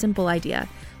on a simple idea.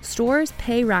 Stores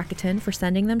pay Rakuten for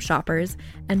sending them shoppers,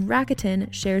 and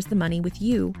Rakuten shares the money with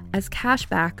you as cash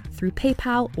back through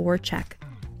PayPal or check.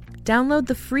 Download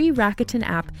the free Rakuten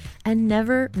app and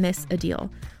never miss a deal.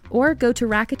 Or go to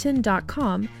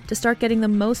Rakuten.com to start getting the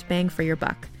most bang for your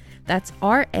buck. That's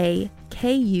Rakuten.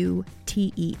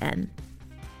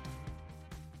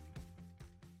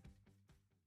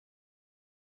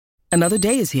 Another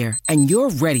day is here, and you're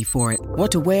ready for it.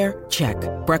 What to wear? Check.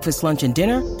 Breakfast, lunch, and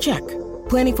dinner? Check.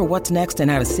 Planning for what's next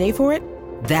and how to save for it?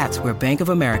 That's where Bank of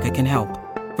America can help.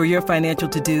 For your financial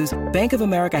to-dos, Bank of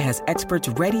America has experts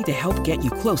ready to help get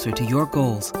you closer to your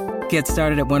goals. Get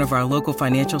started at one of our local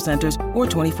financial centers or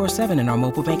 24/7 in our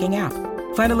mobile banking app.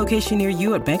 Find a location near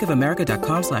you at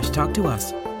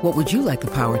bankofamerica.com/talktous. What would you like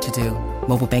the power to do?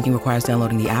 Mobile banking requires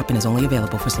downloading the app and is only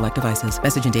available for select devices.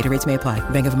 Message and data rates may apply.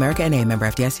 Bank of America NA, member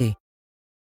FDIC.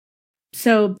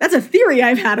 So that's a theory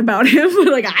I've had about him.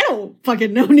 Like, I don't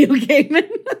fucking know Neil Gaiman.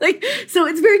 So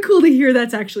it's very cool to hear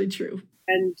that's actually true.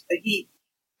 And he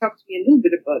talked to me a little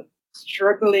bit about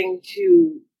struggling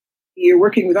you're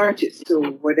working with artists, so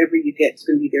whatever you get is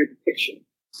going to be their depiction.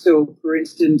 So, for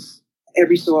instance,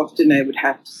 every so often I would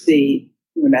have to say,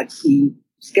 when I'd see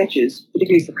sketches,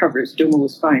 particularly for covers, Domo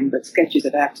was fine, but sketches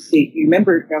I'd have to say, you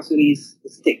remember Elzuli's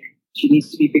stick. She needs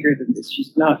to be bigger than this.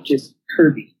 She's not just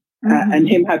curvy. And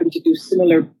him having to do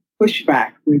similar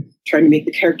pushback with trying to make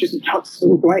the characters not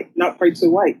quite so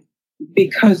white,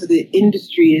 because the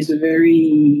industry is a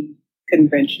very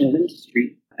conventional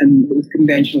industry and with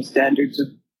conventional standards of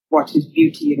what is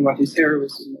beauty and what is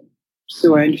heroism.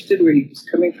 So I understood where he was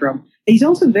coming from. He's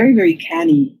also very, very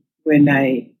canny when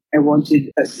I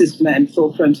wanted a cis man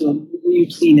full frontal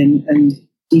nude scene and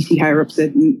DC higher up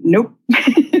said, nope,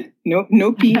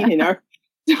 no peeing in our.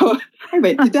 So I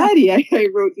went to Daddy. I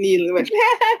wrote Neil and went,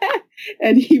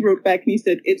 and he wrote back and he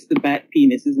said, it's the bat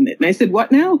penis, isn't it? And I said,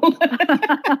 what now?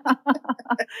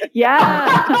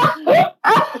 Yeah.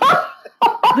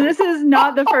 This is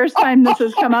not the first time this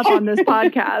has come up on this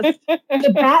podcast.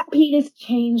 The bat penis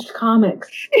changed comics.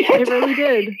 It really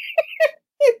did.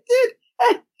 It did.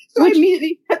 So I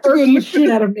immediately had to go and look for shit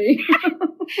out of me.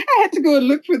 I had to go and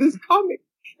look for this comic.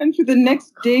 And for the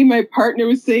next day, my partner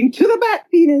was saying, to the bat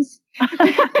penis.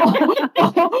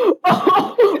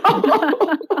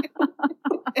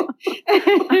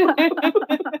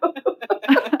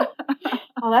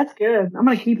 Oh, that's good. I'm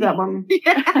going to keep that one.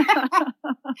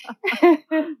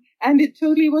 And it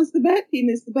totally was the bat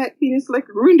penis. The bat penis like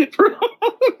ruined it for all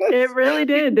of us. It really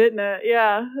did, didn't it?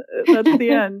 Yeah, that's the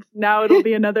end. Now it'll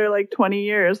be another like 20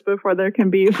 years before there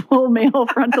can be full male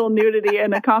frontal nudity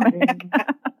in a comic.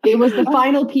 It was the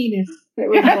final penis. It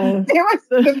was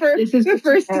the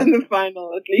first and the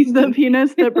final, at least. The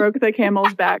penis that broke the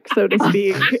camel's back, so to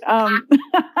speak.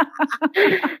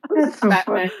 That's so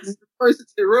funny. Of course,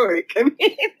 it's heroic. I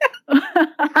mean.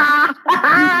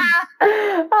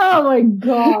 Oh my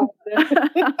God.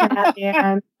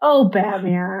 Batman. Oh,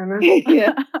 Batman.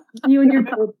 Yeah. You and your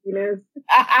poor penis.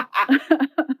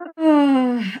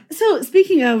 So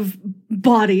speaking of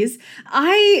bodies,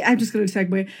 I'm just going to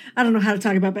segue. I don't know how to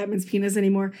talk about Batman's penis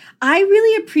anymore. I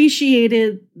really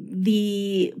appreciated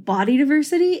the body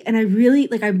diversity, and I really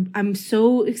I'm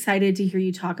so excited to hear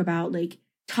you talk about like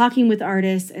talking with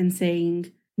artists and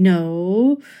saying,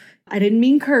 no, I didn't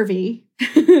mean curvy.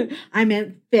 I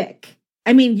meant thick.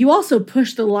 I mean, you also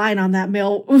pushed the line on that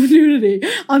male nudity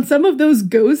on some of those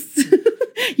ghosts.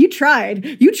 You tried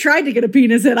to get a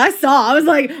penis in. I was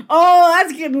like, oh,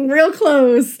 that's getting real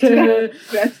close to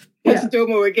that's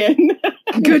Domo again.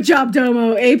 Good job,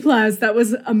 Domo. A+. That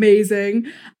was amazing.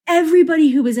 Everybody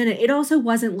who was in it. It also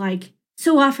wasn't like,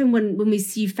 so often when we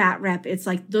see fat rep, it's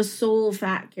like the sole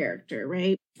fat character,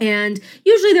 right? And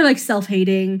usually they're like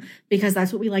self-hating because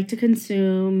that's what we like to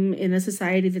consume in a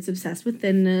society that's obsessed with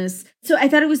thinness. So I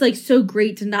thought it was like so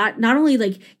great to not only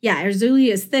like, yeah,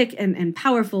 Erzulie is thick and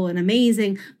powerful and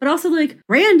amazing, but also like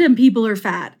random people are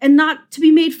fat and not to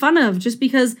be made fun of just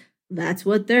because that's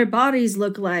what their bodies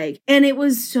look like. And it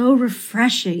was so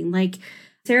refreshing. Like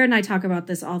Sarah and I talk about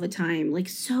this all the time, like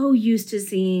so used to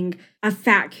seeing a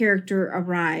fat character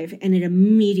arrive and it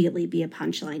immediately be a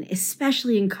punchline,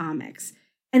 especially in comics.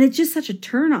 And it's just such a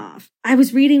turnoff. I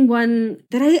was reading one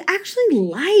that I actually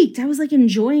liked. I was like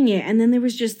enjoying it. And then there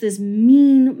was just this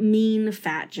mean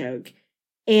fat joke.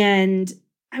 And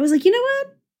I was like, you know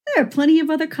what? There are plenty of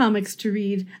other comics to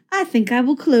read. I think I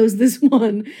will close this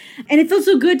one. And it felt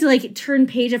so good to like turn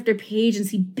page after page and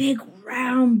see big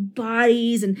round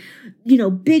bodies and, you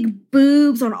know, big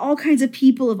boobs on all kinds of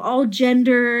people of all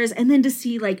genders. And then to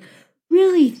see like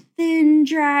really thin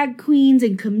drag queens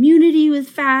and community with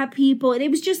fat people. And it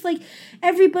was just like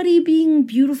everybody being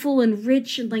beautiful and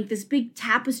rich and like this big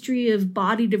tapestry of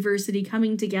body diversity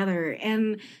coming together.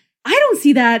 And I don't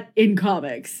see that in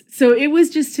comics. So it was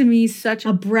just to me such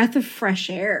a breath of fresh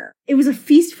air. It was a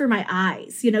feast for my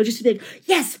eyes, you know, just to be like,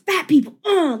 yes, fat people,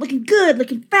 looking good,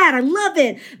 looking fat. I love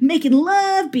it. Making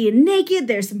love, being naked.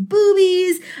 There's some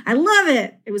boobies. I love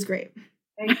it. It was great.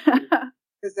 Thank you.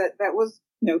 Because that was,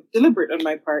 you know, deliberate on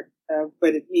my part,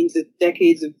 but it means that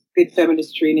decades of good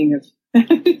feminist training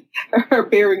are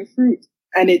bearing fruit.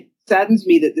 And it saddens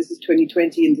me that this is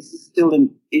 2020 and this is still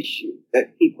an issue,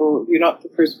 that you're not the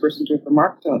first person to have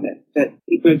remarked on it, that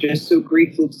people are just so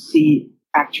grateful to see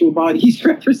actual bodies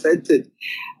represented.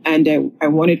 And I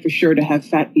wanted for sure to have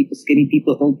fat people, skinny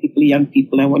people, old people, young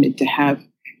people. I wanted to have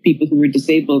people who were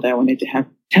disabled. I wanted to have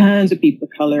tons of people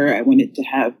of color. I wanted to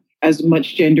have as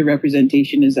much gender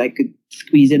representation as I could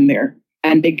squeeze in there.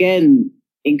 And again,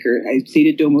 Inker, I say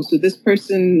to Domo, so this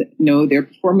person, no, they're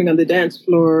performing on the dance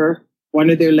floor.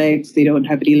 One of their legs, they don't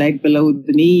have any leg below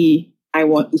the knee. I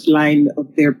want this line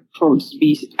of their performance to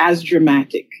be as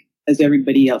dramatic as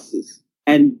everybody else's.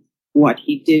 And what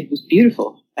he did was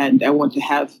beautiful. And I want to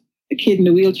have a kid in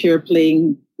a wheelchair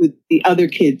playing with the other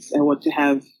kids. I want to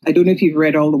have, I don't know if you've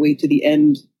read all the way to the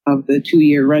end of the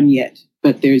 2-year run yet,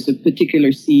 but there's a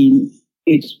particular scene.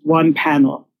 It's one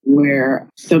panel where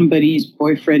somebody's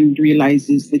boyfriend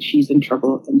realizes that she's in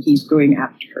trouble and he's going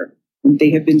after her. And they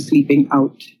have been sleeping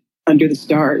out under the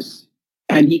stars.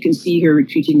 And he can see her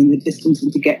retreating in the distance.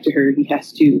 And to get to her, he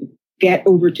has to get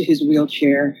over to his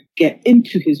wheelchair, get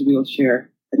into his wheelchair,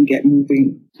 and get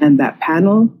moving. And that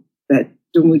panel that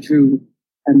Domo drew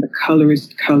and the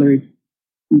colorist colored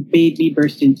made me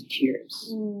burst into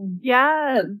tears.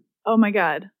 Yeah. Oh my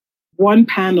God. One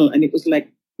panel, and it was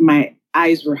like my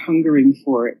eyes were hungering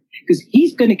for it because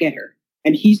he's going to get her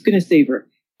and he's going to save her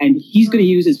and he's going to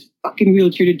use his fucking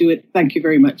wheelchair to do it. Thank you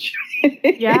very much.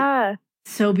 Yeah.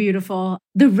 So beautiful.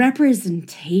 The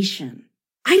representation.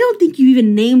 I don't think you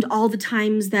even named all the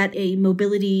times that a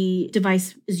mobility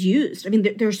device is used. I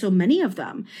mean, there are so many of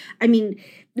them. I mean,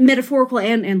 metaphorical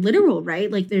and literal,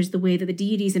 right? Like there's the way that the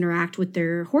deities interact with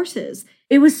their horses.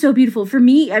 It was so beautiful. For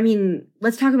me, I mean,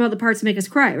 let's talk about the parts that make us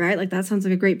cry, right? Like that sounds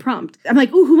like a great prompt. I'm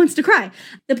like, ooh, who wants to cry?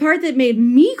 The part that made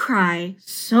me cry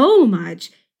so much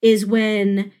is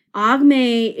when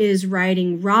Ogme is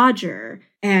riding Roger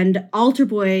and Altar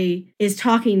Boy is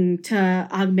talking to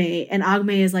Ogme, and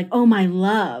Ogme is like, oh, my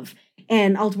love.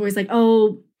 And Altar Boy's like,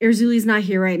 oh, Erzuli's not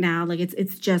here right now. Like,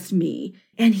 it's just me.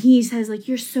 And he says, like,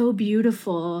 you're so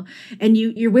beautiful. And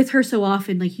you're with her so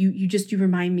often. Like, you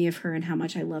remind me of her and how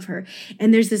much I love her.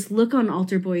 And there's this look on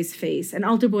Altar Boy's face. And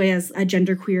Altar Boy, as a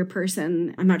genderqueer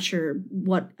person, I'm not sure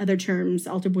what other terms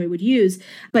Altar Boy would use.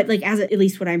 But, like, at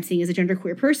least what I'm seeing as a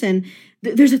genderqueer person,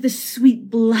 there's like this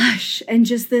sweet blush and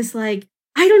just this, like,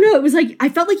 I don't know. It was like, I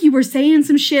felt like you were saying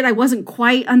some shit I wasn't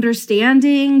quite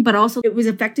understanding, but also it was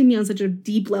affecting me on such a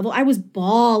deep level. I was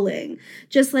bawling.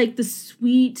 Just like the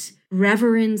sweet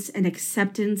reverence and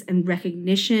acceptance and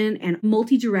recognition and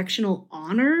multi-directional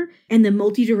honor and the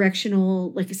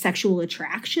multi-directional like sexual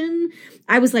attraction.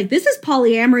 I was like, this is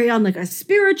polyamory on like a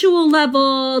spiritual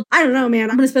level. I don't know,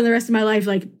 man. I'm going to spend the rest of my life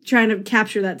like trying to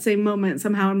capture that same moment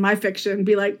somehow in my fiction and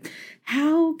be like,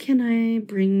 how can I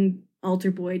bring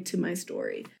Altar Boy to my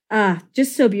story?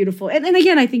 Just so beautiful. And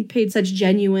again, I think paid such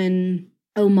genuine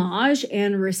homage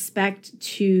and respect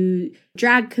to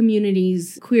drag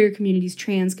communities, queer communities,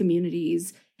 trans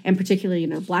communities, and particularly,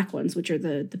 Black ones, which are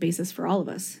the basis for all of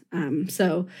us.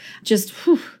 So just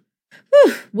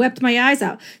wept my eyes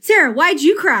out. Sarah, why'd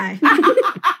you cry?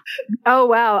 Oh,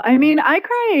 wow. I mean, I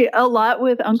cry a lot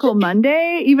with Uncle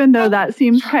Monday, even though that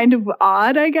seems kind of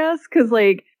odd, I guess, because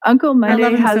like Uncle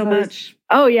Monday has so much.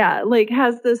 Oh, yeah. Like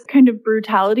has this kind of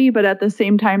brutality, but at the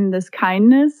same time, this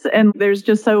kindness. And there's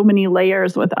just so many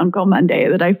layers with Uncle Monday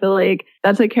that I feel like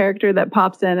that's a character that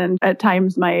pops in. And at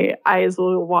times my eyes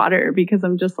will water because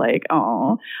I'm just like,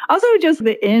 oh. Also, just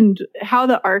the end, how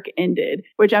the arc ended,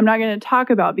 which I'm not going to talk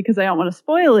about because I don't want to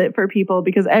spoil it for people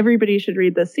because everybody should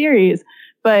read the series.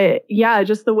 But yeah,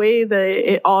 just the way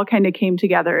that it all kind of came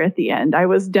together at the end. I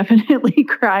was definitely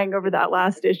crying over that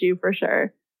last issue for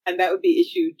sure. And that would be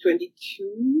issue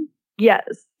 22? Yes,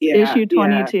 yeah, issue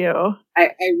 22. Yeah.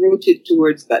 I wrote it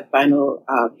towards that final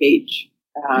page.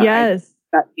 Yes.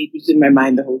 That page was in my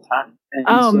mind the whole time.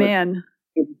 And man.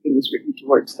 Everything was written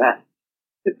towards that.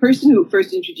 The person who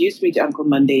first introduced me to Uncle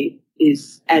Monday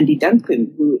is Andy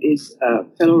Duncan, who is a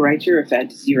fellow writer, a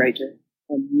fantasy writer.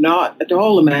 Not at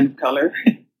all a man of color,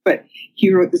 but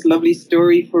he wrote this lovely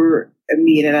story for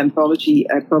me in an anthology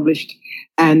I published.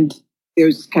 And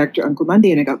there's this character, Uncle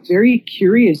Monday, and I got very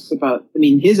curious about,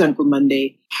 his Uncle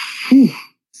Monday.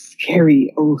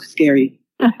 Scary. Oh, scary.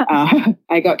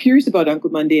 I got curious about Uncle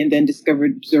Monday and then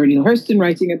discovered Zora Neale Hurston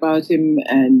writing about him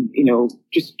and,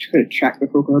 just trying to track the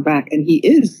folklore back. And he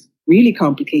is really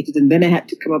complicated. And then I had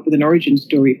to come up with an origin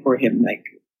story for him. Like,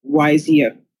 why is he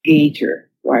a gator?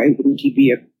 Why wouldn't he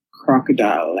be a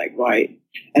crocodile? Like, why?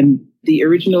 And the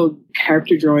original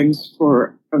character drawings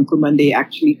for Uncle Monday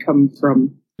actually come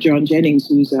from John Jennings,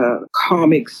 who's a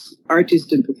comics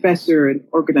artist and professor and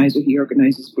organizer. He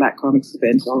organizes Black comics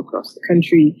events all across the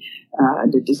country,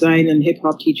 and a design and hip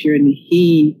hop teacher. And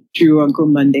he drew Uncle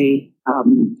Monday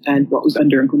and what was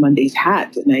under Uncle Monday's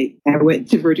hat. And I went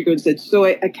to Vertigo and said, so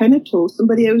I kind of told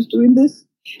somebody I was doing this.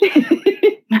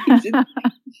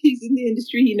 He's in the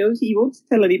industry. He knows he won't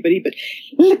tell anybody, but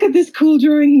look at this cool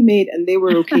drawing he made. And they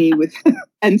were okay with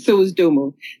and so was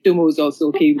Domo. Domo was also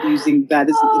okay with using that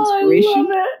as an inspiration.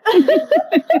 I love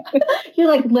it. You're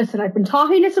like, listen, I've been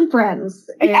talking to some friends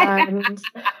and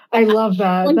I love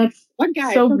that. That's one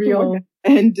guy, so real.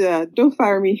 And don't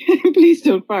fire me. Please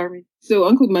don't fire me. So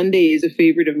Uncle Monday is a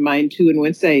favorite of mine too. And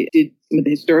once I did some of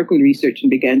the historical research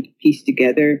and began to piece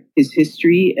together his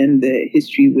history and the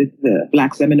history with the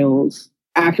Black Seminoles,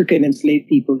 African enslaved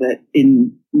people that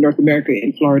in North America,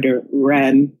 in Florida,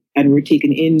 ran and were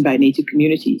taken in by Native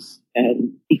communities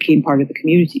and became part of the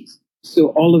communities. So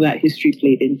all of that history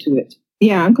played into it.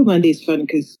 Yeah, Uncle Monday is fun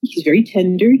because he's very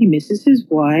tender. He misses his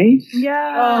wife.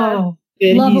 Yeah. Oh.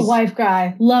 Love a wife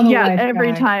guy. Love a wife guy. Yeah,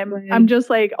 every time. I'm just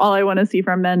like, all I want to see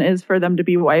from men is for them to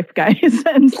be wife guys.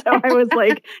 And so I was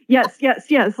like, yes.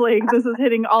 Like, this is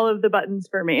hitting all of the buttons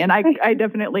for me. And I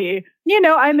definitely,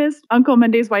 I missed Uncle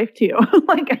Monday's wife too.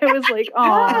 Like, I was like,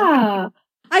 oh.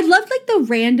 Yeah. I loved like the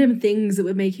random things that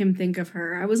would make him think of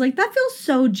her. I was like, that feels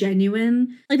so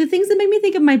genuine. Like the things that make me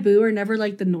think of my boo are never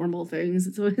like the normal things.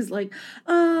 It's always like,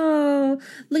 oh,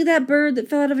 look at that bird that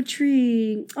fell out of a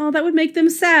tree. Oh, that would make them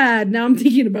sad. Now I'm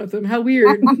thinking about them. How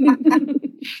weird.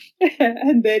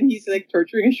 And then he's like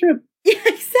torturing a shrimp. Yeah,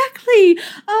 exactly.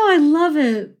 Oh, I love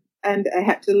it. And I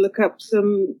had to look up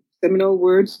some Seminole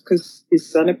words because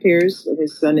his son appears, and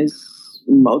his son is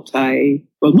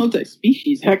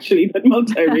multi-species actually, but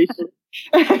multiracial.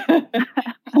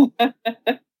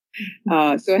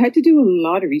 So I had to do a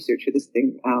lot of research for this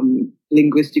thing,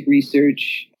 linguistic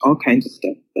research, all kinds of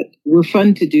stuff, but were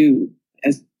fun to do.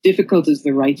 As difficult as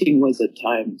the writing was at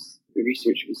times, the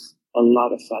research was a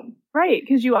lot of fun. Right,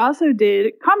 because you also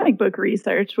did comic book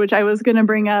research, which I was going to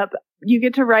bring up. You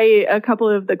get to write a couple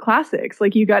of the classics.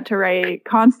 Like you got to write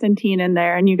Constantine in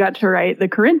there, and you got to write the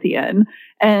Corinthian.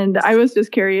 And I was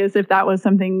just curious if that was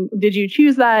something, did you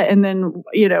choose that? And then,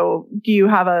 do you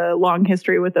have a long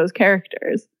history with those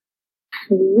characters?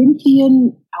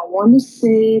 Corinthian, I want to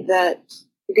say that,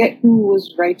 forget who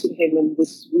was writing him in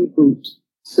this reboot.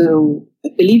 So I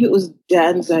believe it was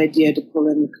Dan's idea to pull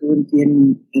in the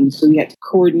Corinthian, and so he had to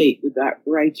coordinate with that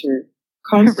writer.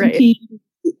 Constantine, right.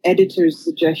 The editor's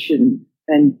suggestion,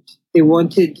 and they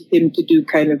wanted him to do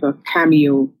kind of a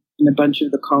cameo in a bunch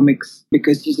of the comics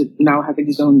because he's now having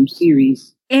his own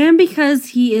series. And because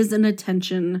he is an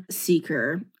attention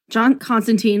seeker. John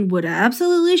Constantine would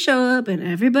absolutely show up in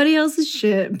everybody else's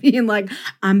shit, being like,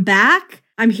 I'm back,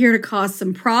 I'm here to cause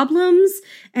some problems,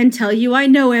 and tell you I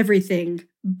know everything.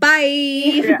 Bye!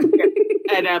 Yeah.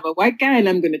 And I'm a white guy, and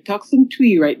I'm going to talk some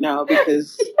twee right now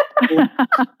because I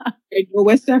know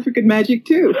West African magic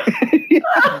too. I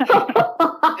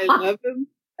love him.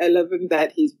 I love him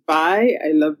that he's bi.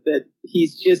 I love that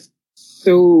he's just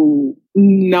so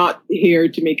not here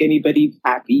to make anybody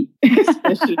happy,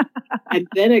 especially. And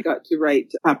then I got to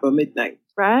write Papa Midnight.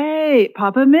 Right,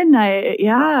 Papa Midnight,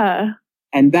 yeah.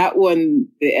 And that one,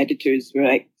 the editors were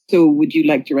like, so would you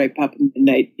like to write Papa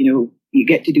Midnight? You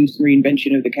get to do some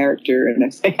reinvention of the character. And I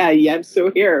say, yeah, I'm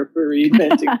so here for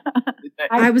reinventing.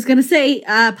 I was going to say,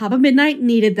 Papa Midnight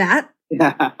needed that.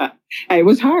 Yeah. It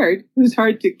was hard. It was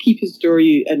hard to keep his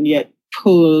story and yet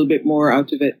pull a little bit more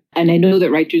out of it. And I know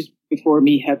that writers before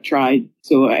me have tried.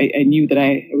 So I knew that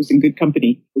I was in good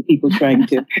company with people trying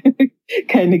to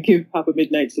kind of give Papa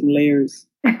Midnight some layers.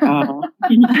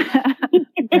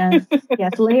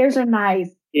 Yes, layers are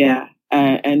nice. Yeah.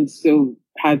 And so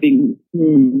having...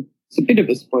 it's a bit of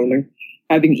a spoiler.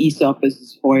 Having Aesop as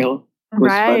his foil was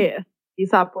right. fun.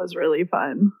 Aesop was really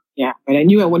fun. Yeah, but I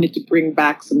knew I wanted to bring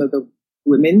back some of the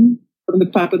women from the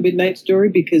Papa Midnight story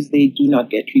because they do not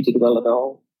get treated well at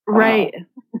all. Right.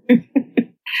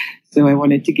 So I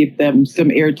wanted to give them some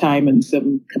airtime and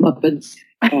some comeuppance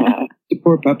to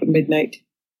poor Papa Midnight.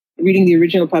 Reading the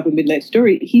original Papa Midnight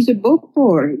story, he's a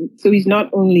Bokor. So he's not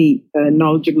only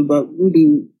knowledgeable about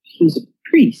voodoo, he's a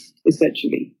priest,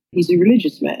 essentially. He's a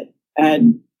religious man.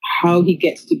 And how he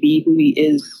gets to be who he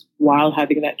is while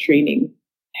having that training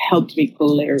helped me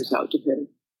pull layers out of him.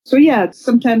 So yeah,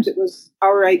 sometimes it was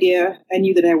our idea. I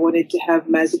knew that I wanted to have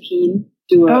Mazikeen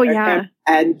do a camp,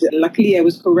 and luckily I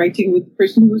was co-writing with the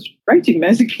person who was writing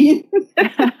Mazikeen.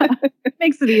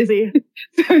 Makes it easy.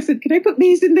 So I said, can I put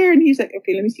these in there? And he's like,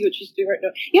 okay, let me see what she's doing right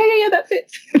now. Yeah, that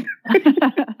fits.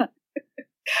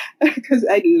 Because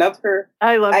I love her.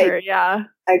 I love her, yeah.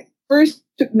 I first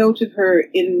took note of her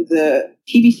in the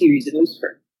TV series in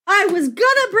Lucifer. I was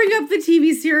gonna bring up the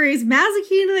TV series.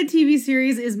 Mazikeen in the TV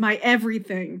series is my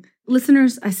everything.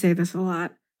 Listeners, I say this a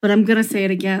lot, but I'm gonna say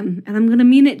it again, and I'm gonna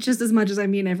mean it just as much as I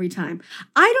mean every time.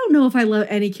 I don't know if I love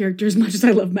any character as much as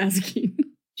I love Mazikeen.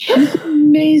 She's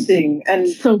amazing and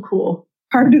so cool.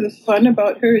 Part of the fun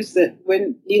about her is that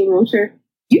when Neil wrote her,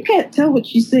 you can't tell what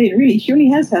she's saying, really. She only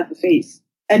has half a face.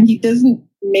 And he doesn't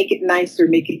make it nice or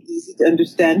make it easy to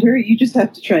understand her. You just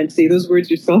have to try and say those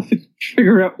words yourself and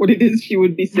figure out what it is she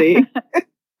would be saying.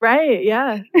 Right,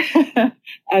 yeah.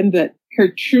 And that her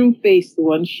true face, the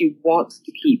one she wants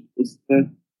to keep, is the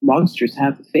monstrous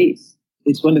half a face.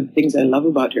 It's one of the things I love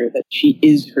about her, that she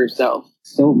is herself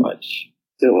so much.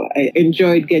 So I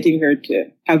enjoyed getting her to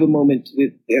have a moment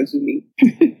with Azumi.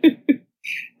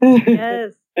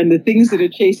 Yes. And the things that are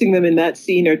chasing them in that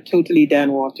scene are totally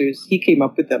Dan Waters. He came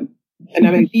up with them. And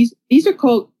I'm like, these are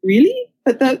called, really?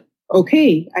 But that,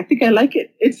 okay, I think I like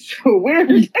it. It's so weird.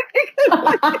 It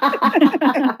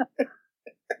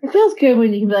feels good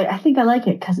when you can be like, I think I like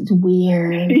it because it's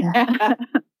weird. Yeah.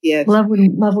 Yes. Love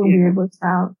when weird works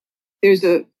out. There's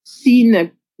a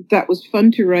scene that was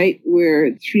fun to write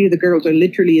where 3 of the girls are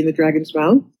literally in the dragon's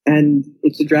mouth. And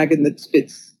it's a dragon that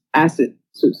spits acid.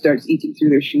 So it starts eating through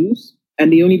their shoes.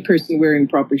 and the only person wearing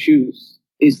proper shoes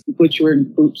is the butcher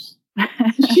wearing boots.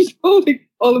 She's holding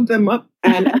all of them up,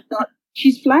 and I thought,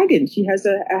 she's flagging. She has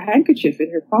a handkerchief in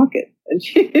her pocket, and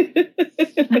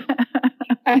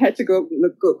I had to go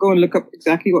and look up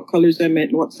exactly what colors I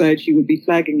meant and what side she would be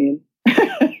flagging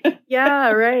in.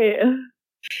 Yeah, right.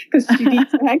 Because she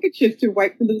needs a handkerchief to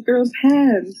wipe the little girl's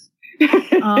hands.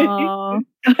 Oh.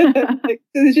 So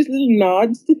there's just little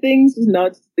nods to things. There's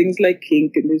nods to things like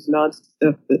kink, and there's nods to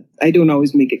stuff that I don't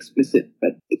always make explicit,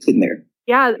 but it's in there.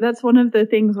 Yeah, that's one of the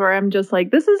things where I'm just like,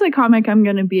 this is a comic I'm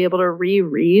going to be able to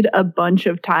reread a bunch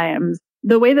of times.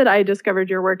 The way that I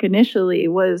discovered your work initially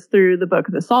was through the book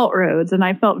The Salt Roads, and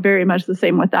I felt very much the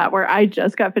same with that, where I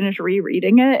just got finished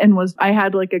rereading it and I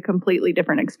had like a completely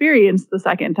different experience the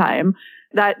second time.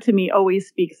 That to me always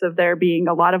speaks of there being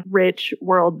a lot of rich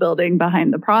world building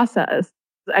behind the process.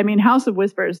 I mean, House of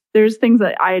Whispers, there's things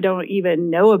that I don't even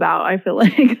know about. I feel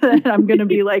like that I'm going to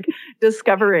be like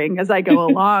discovering as I go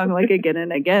along, like again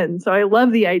and again. So I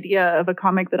love the idea of a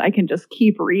comic that I can just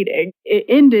keep reading. It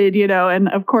ended, and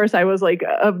of course I was like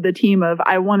of the team of,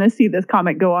 I want to see this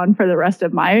comic go on for the rest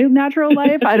of my natural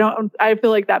life. I feel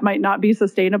like that might not be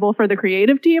sustainable for the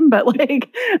creative team, but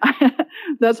like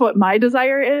that's what my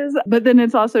desire is. But then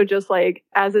it's also just like,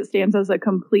 as it stands as a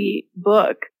complete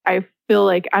book, I feel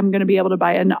like I'm going to be able to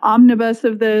buy an omnibus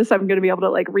of this. I'm going to be able to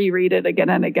like reread it again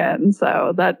and again.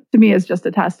 So that to me is just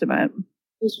a testament.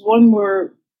 There's one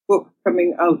more book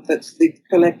coming out that's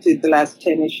collected the last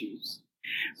 10 issues.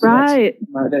 So right.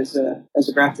 That's as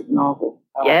a graphic novel.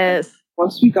 Yes.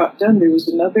 Once we got done, there was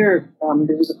there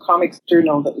was a comics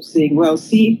journal that was saying, well,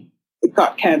 see, it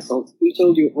got canceled. We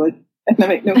told you it would. And I'm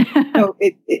like, no,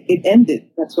 it ended.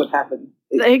 That's what happened.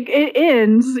 It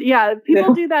ends. Yeah,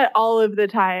 people do that all of the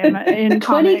time in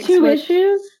 22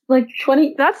 issues? Like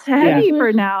 20? That's heavy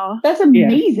for now. That's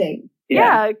amazing.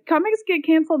 Yeah, comics get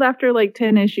canceled after like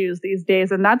 10 issues these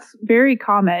days, and that's very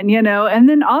common, And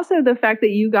then also the fact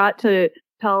that you got to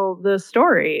tell the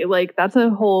story, like that's a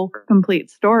whole complete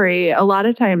story. A lot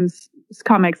of times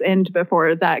comics end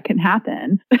before that can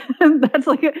happen. That's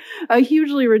like a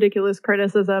hugely ridiculous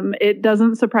criticism. It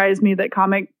doesn't surprise me that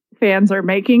comic fans are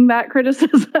making that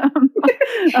criticism.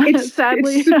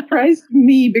 Sadly, it surprised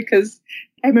me because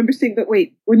I remember saying, but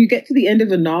wait, when you get to the end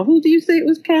of a novel, do you say it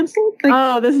was canceled?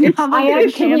 Like, this novel I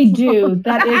actually do.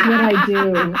 That is what I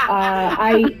do.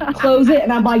 I close it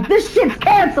and I'm like, this shit's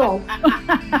canceled.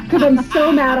 Because I'm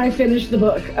so mad I finished the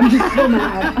book. I'm just so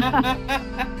mad.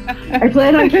 I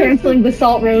plan on canceling The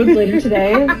Salt Roads later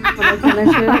today when I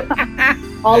finish it.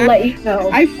 I'll let you know.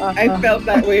 I felt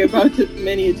that way about it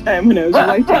many a time when I was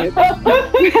writing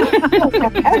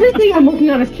it. Everything I'm working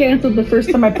on is canceled the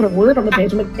first time I put a word on the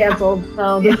page. I'm canceled.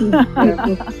 So this is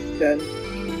done.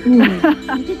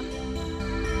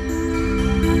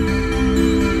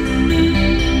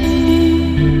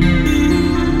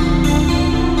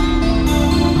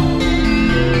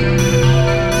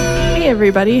 Hey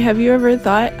everybody, have you ever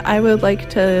thought I would like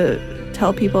to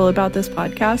tell people about this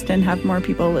podcast and have more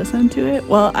people listen to it?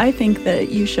 Well, I think that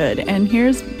you should, and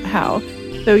here's how.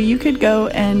 So you could go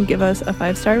and give us a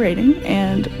 5-star rating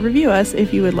and review us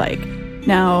if you would like.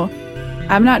 Now,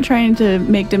 I'm not trying to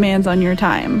make demands on your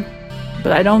time,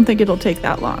 but I don't think it'll take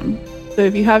that long. So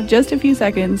if you have just a few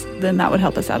seconds, then that would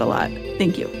help us out a lot.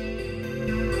 Thank you.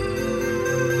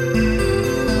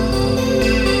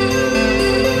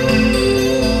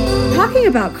 Talking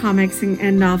about comics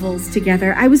and novels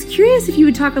together, I was curious if you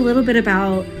would talk a little bit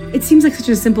about, it seems like such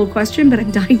a simple question, but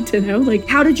I'm dying to know, like,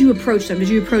 how did you approach them? Did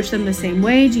you approach them the same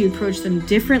way? Do you approach them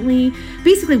differently?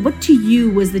 Basically, what to you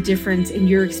was the difference in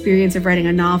your experience of writing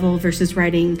a novel versus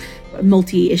writing a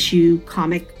multi-issue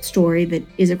comic story that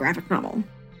is a graphic novel?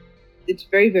 It's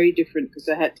very, very different because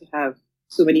I had to have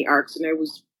so many arcs and I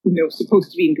was,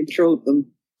 supposed to be in control of them.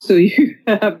 So you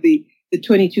have the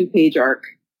 22-page arc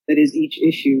that is each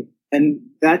issue. And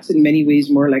that's in many ways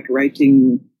more like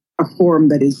writing a form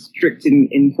that is strict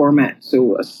in format.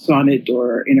 So a sonnet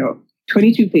or,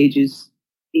 22 pages,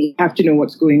 you have to know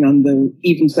what's going on the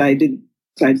even-sided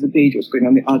sides of the page, what's going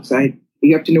on the odd side.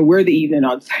 You have to know where the even and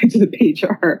odd sides of the page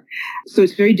are. So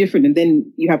it's very different. And then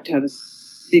you have to have a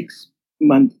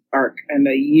 6-month arc and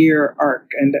a year arc.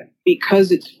 And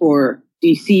because it's for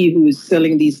DC, who is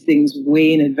selling these things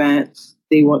way in advance,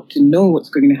 they want to know what's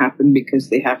going to happen because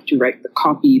they have to write the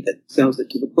copy that sells it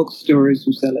to the bookstores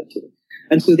who sell it to them.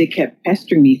 And so they kept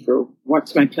pestering me for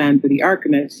what's my plan for the arc.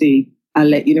 And I'd say, I'll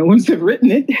let you know once I've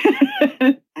written it.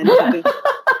 And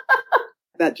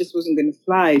that just wasn't going to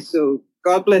fly. So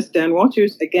God bless Dan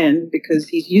Wauters again, because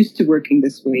he's used to working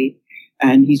this way.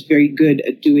 And he's very good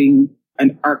at doing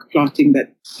an arc plotting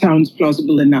that sounds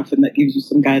plausible enough and that gives you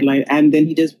some guideline. And then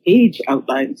he does page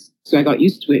outlines. So I got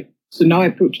used to it. So now I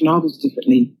approach novels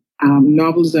differently.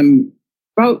 Novels, I'm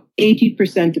about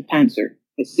 80% a pantser.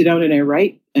 I sit down and I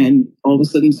write, and all of a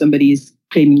sudden somebody is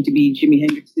claiming to be Jimi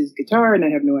Hendrix's guitar, and I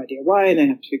have no idea why, and I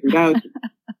have to figure it out.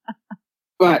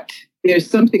 But there's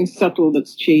something subtle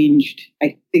that's changed,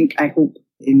 I hope,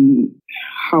 in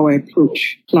how I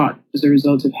approach plot as a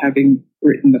result of having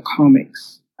written the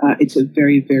comics. It's a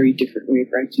very, very different way of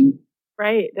writing.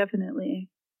 Right, definitely.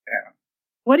 Yeah.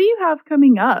 What do you have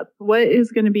coming up? What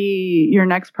is going to be your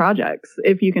next projects,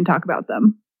 if you can talk about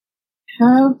them? I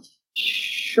have a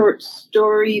short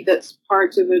story that's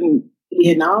part of an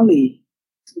biennale.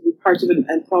 It's going to be part of an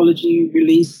anthology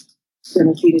released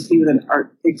simultaneously with an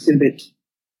art exhibit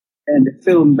and a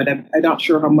film, but I'm not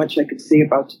sure how much I could say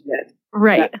about it yet.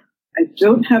 Right. I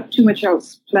don't have too much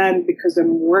else planned because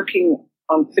I'm working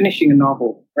on finishing a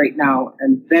novel right now,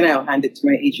 and then I'll hand it to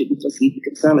my agent and see if he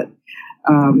can sell it.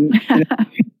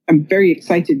 I'm very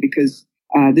excited because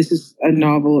this is a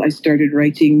novel I started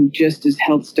writing just as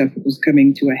health stuff was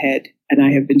coming to a head. And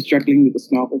I have been struggling with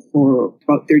this novel for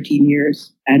about 13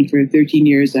 years. And for 13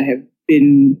 years, I have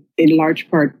been in large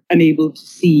part unable to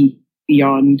see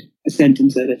beyond a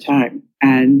sentence at a time.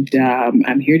 And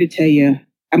I'm here to tell you,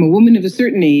 I'm a woman of a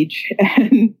certain age.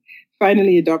 And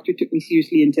finally, a doctor took me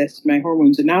seriously and tested my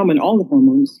hormones. And now I'm on all the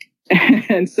hormones.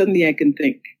 And suddenly I can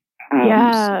think.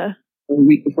 Yeah. So a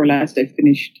week before last, I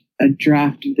finished a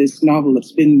draft of this novel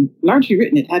that's been largely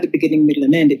written. It had a beginning, middle,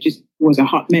 and end. It just was a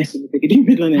hot mess of a beginning,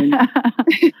 middle, and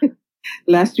end.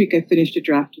 Last week, I finished a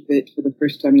draft of it for the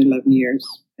first time in 11 years.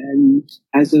 And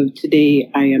as of today,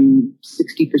 I am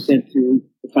 60% through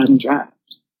the final draft.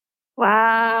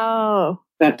 Wow.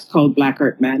 That's called Black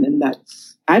Art Man. And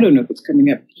that's, I don't know if it's coming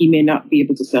up. He may not be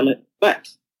able to sell it, but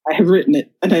I have written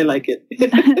it and I like it.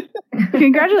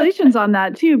 Congratulations on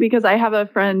that, too, because I have a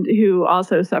friend who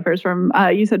also suffers from,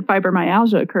 you said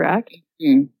fibromyalgia, correct?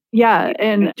 Mm. Yeah.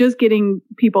 And just getting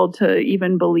people to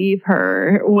even believe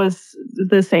her was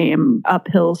the same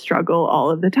uphill struggle all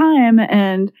of the time.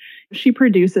 And she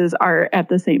produces art at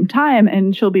the same time.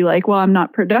 And she'll be like, well, I'm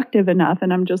not productive enough.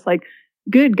 And I'm just like,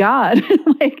 good God,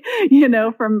 like, you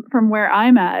know, from where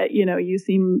I'm at, you know, you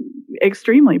seem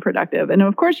extremely productive. And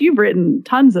of course, you've written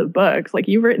tons of books, like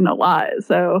you've written a lot.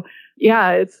 So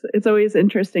yeah, it's always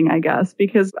interesting, I guess,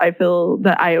 because I feel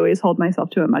that I always hold myself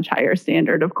to a much higher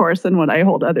standard, of course, than what I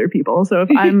hold other people. So if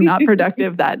I'm not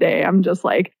productive that day, I'm just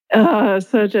like,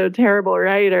 such a terrible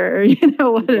writer, you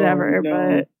know, whatever. Oh,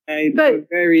 no. But I'm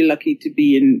very lucky to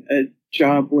be in a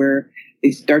job where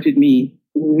they started me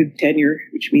with tenure,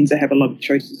 which means I have a lot of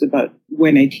choices about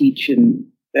when I teach, and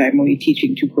I'm only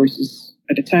teaching 2 courses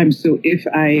at a time. So if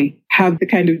I have the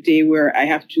kind of day where I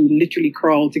have to literally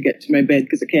crawl to get to my bed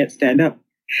because I can't stand up,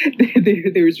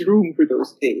 there's room for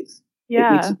those days.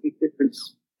 Yeah. It makes a big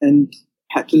difference. And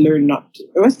had to learn not to.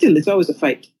 Well, still, it's always a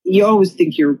fight. You always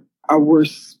think you're a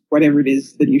worse whatever it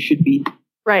is than you should be.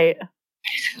 Right.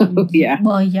 So, yeah.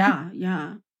 Well,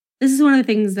 yeah. This is one of the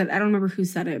things that I don't remember who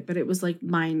said it, but it was like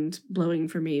mind blowing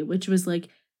for me, which was like,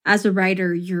 as a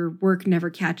writer, your work never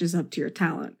catches up to your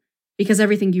talent because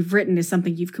everything you've written is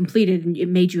something you've completed and it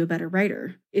made you a better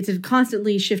writer. It's a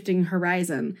constantly shifting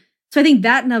horizon. So I think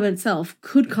that in of itself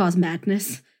could cause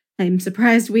madness. I'm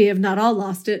surprised we have not all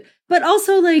lost it. But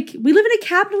also, like, we live in a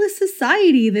capitalist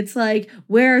society that's like,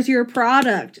 where's your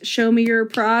product? Show me your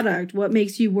product. What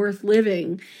makes you worth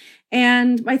living?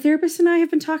 And my therapist and I have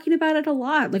been talking about it a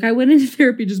lot. Like, I went into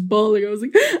therapy just bawling. I was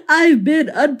like, I've been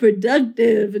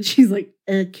unproductive. And she's like,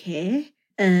 okay,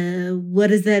 what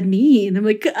does that mean? I'm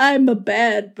like, I'm a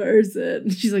bad person.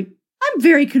 And she's like, I'm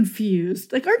very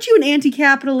confused. Like, aren't you an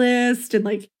anti-capitalist? And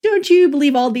like, don't you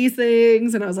believe all these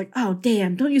things? And I was like, oh,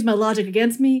 damn, don't use my logic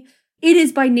against me. It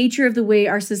is by nature of the way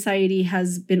our society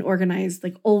has been organized,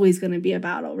 like always going to be a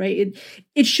battle, right?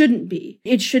 It shouldn't be.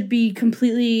 It should be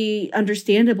completely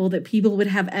understandable that people would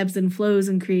have ebbs and flows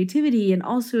in creativity. And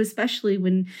also, especially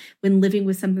when living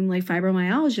with something like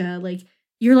fibromyalgia, like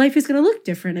your life is going to look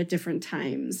different at different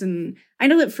times. And I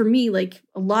know that for me, like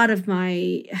a lot of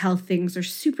my health things are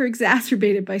super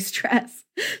exacerbated by stress.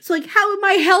 So like, how am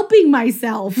I helping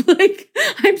myself? Like,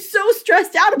 I'm so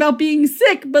stressed out about being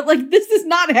sick, but like, this is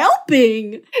not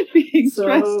helping. Being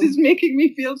stressed is making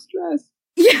me feel stressed.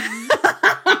 Yeah.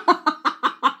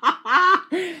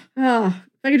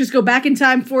 If I could just go back in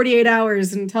time 48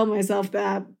 hours and tell myself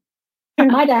that.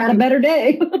 I'd had a better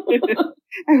day.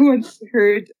 I once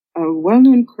heard a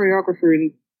well-known choreographer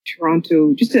in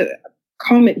Toronto, just a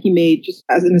comment he made, just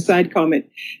as an aside comment.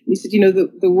 He said, you know,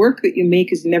 the work that you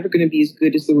make is never going to be as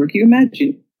good as the work you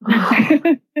imagine.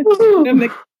 I'm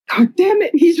like, God damn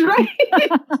it, he's right.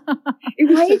 It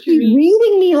was Why is he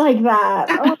reading me like that?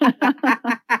 Oh.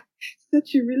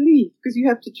 Such a relief, because you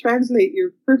have to translate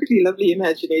your perfectly lovely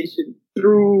imagination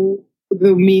through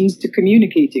the means to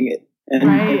communicating it. And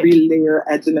every layer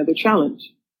adds another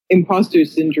challenge. Imposter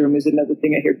syndrome is another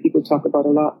thing I hear people talk about a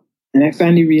lot. And I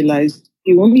finally realized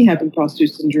you only have imposter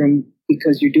syndrome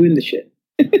because you're doing the shit.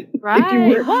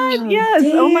 Right. What? Yes.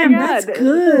 Damn, Oh my God. that's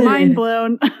good. Mind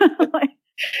blown.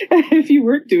 If you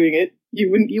weren't doing it, you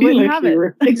wouldn't have it.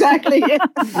 were. Exactly.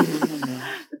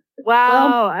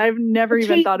 Wow. I've never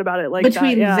even thought about it like that.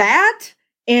 Between that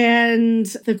and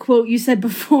the quote you said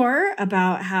before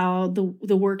about how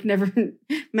the work never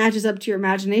matches up to your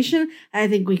imagination, I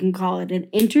think we can call it an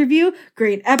interview.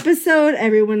 Great episode.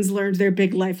 Everyone's learned their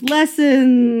big life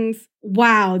lessons.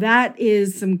 Wow, that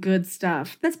is some good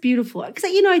stuff. That's beautiful. Because,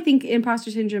 I think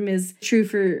imposter syndrome is true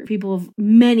for people of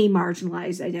many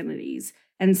marginalized identities.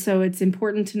 And so it's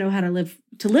important to know how to live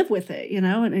with it,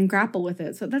 and grapple with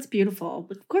it. So that's beautiful.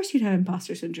 Of course you'd have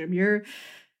imposter syndrome. You're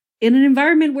in an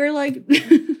environment where,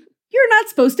 you're not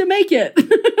supposed to make it.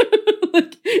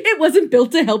 It wasn't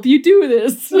built to help you do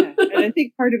this. Yeah. And I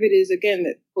think part of it is, again,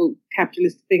 that quote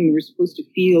capitalist thing. We're supposed to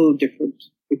feel different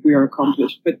if we are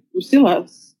accomplished, but we're still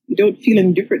us. You don't feel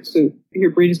any different. So your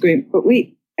brain is going, but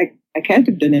wait, I can't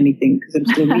have done anything because I'm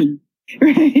still me.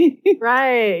 Right.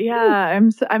 Right. Yeah.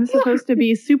 I'm supposed to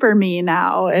be super me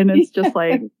now. And it's just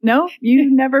like, no, you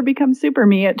never become super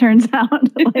me. It turns out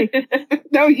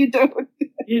no, you don't.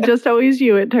 You're just always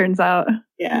you. It turns out.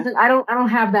 Yeah. I don't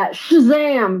have that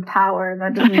Shazam power.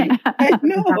 That doesn't. I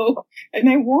know. And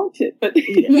I want it, but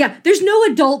yeah, there's no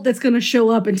adult that's going to show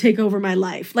up and take over my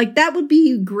life. That would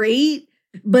be great,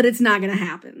 but it's not going to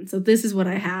happen. So this is what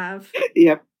I have.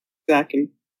 Yep. Exactly.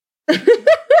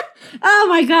 Oh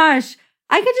my gosh.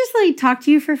 I could just talk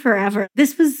to you for forever.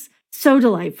 This was so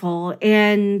delightful.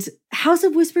 And House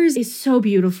of Whispers is so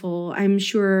beautiful. I'm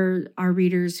sure our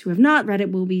readers who have not read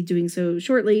it will be doing so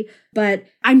shortly. But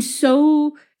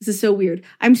this is so weird.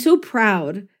 I'm so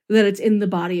proud that it's in the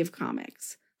body of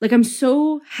comics. I'm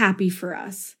so happy for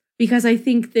us because I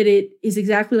think that it is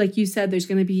exactly like you said, there's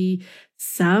going to be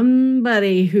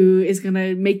somebody who is going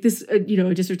to make this, a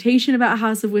dissertation about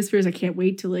House of Whispers. I can't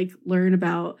wait to learn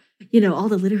about, all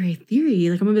the literary theory.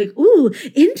 I'm going to be like, ooh,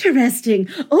 interesting.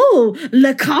 Oh,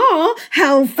 Lacan,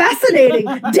 how fascinating.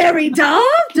 Derrida,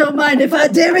 don't mind if I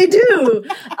do.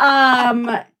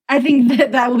 I think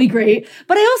that will be great.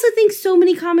 But I also think so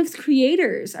many comics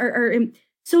creators are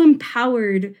so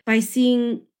empowered by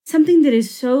seeing something that is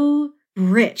so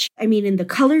rich. I mean, in the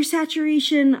color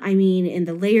saturation, I mean, in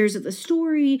the layers of the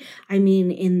story, I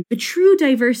mean, in the true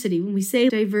diversity. When we say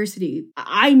diversity,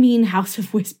 I mean House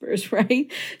of Whispers, right?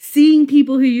 Seeing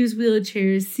people who use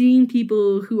wheelchairs, seeing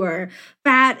people who are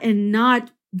fat and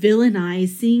not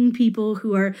villainized, seeing people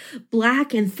who are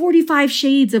Black and 45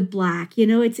 shades of Black.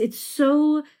 It's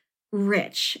so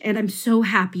rich. And I'm so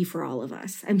happy for all of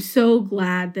us. I'm so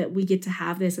glad that we get to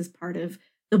have this as part of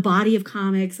the body of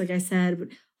comics, like I said, but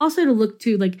also to look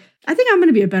to, I think I'm going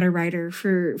to be a better writer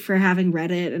for having read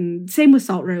it. And same with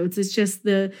Salt Roads. It's just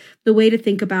the way to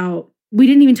think about, we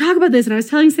didn't even talk about this. And I was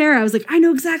telling Sarah, I was like, I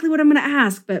know exactly what I'm going to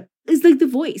ask, but it's the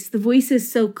voice. The voice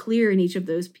is so clear in each of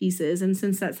those pieces. And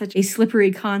since that's such a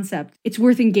slippery concept, it's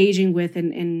worth engaging with.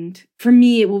 And for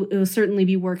me, it will certainly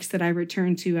be works that I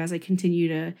return to as I continue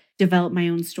to develop my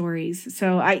own stories.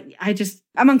 So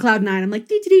I'm on cloud nine. I'm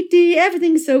like,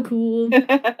 everything's so cool.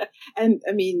 And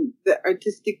I mean, the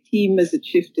artistic team as it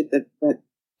shifted that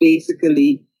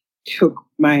basically took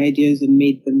my ideas and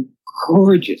made them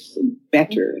gorgeous and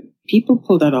better. People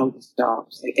pulled out all the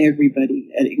stops, everybody,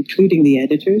 including the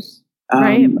editors.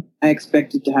 Right. I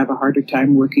expected to have a harder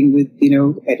time working with,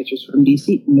 editors from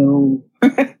DC. No.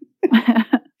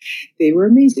 They were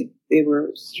amazing. They were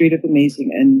straight up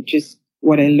amazing. And just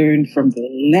what I learned from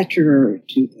the letterer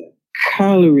to the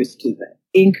colorist to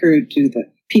the inker to the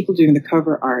people doing the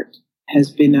cover art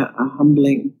has been a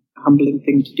humbling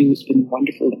thing to do. It's been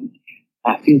wonderful. And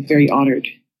I feel very honored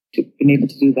to have been able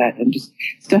to do that, and just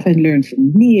stuff I learned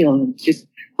from Neil, and just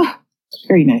it's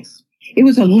very nice. It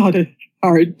was a lot of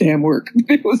hard damn work.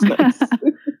 It was nice.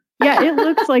 Yeah, it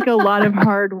looks like a lot of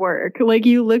hard work.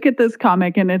 You look at this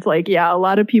comic and it's like, yeah, a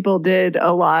lot of people did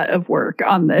a lot of work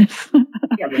on this.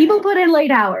 Yeah, people put in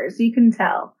late hours. You can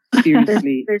tell.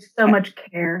 Seriously. There's so much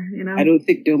care, I don't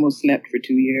think Domo slept for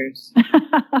 2 years.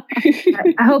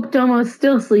 I hope Domo's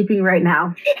still sleeping right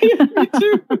now. Me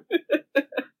too.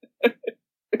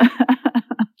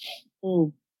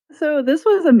 So No, this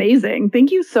was amazing.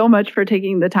 Thank you so much for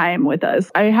taking the time with us.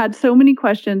 I had so many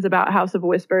questions about House of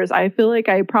Whispers. I feel like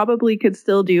I probably could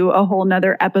still do a whole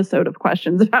nother episode of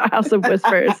questions about House of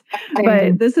Whispers.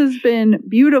 But this has been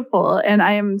beautiful. And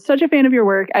I am such a fan of your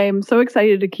work. I am so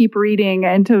excited to keep reading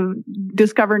and to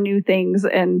discover new things.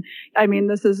 And I mean,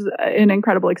 this is an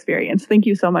incredible experience. Thank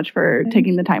you so much for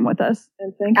taking the time with us.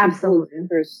 And thank you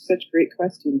for such great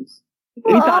questions.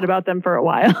 We thought about them for a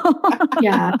while.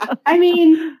 Yeah. I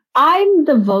mean, I'm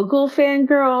the vocal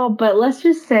fangirl, but let's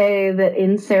just say that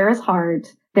in Sarah's heart,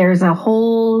 there's a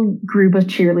whole group of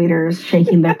cheerleaders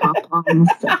shaking their pom-poms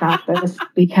about this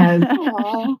because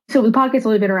so the podcast's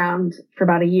only been around for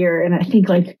about a year. And I think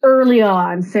like early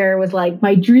on, Sarah was like,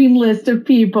 my dream list of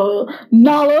people,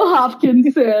 Nalo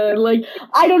Hopkinson. Like,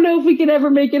 I don't know if we can ever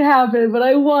make it happen, but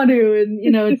I want to. And, you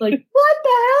know, it's like, what the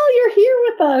hell? You're here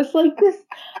with us. Like this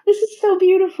is so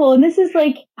beautiful. And this is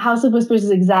like House of Whispers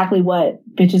is exactly what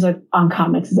Bitches on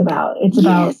Comics is about. It's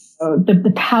about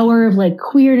the power of like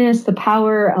queerness, the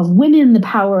power of women, the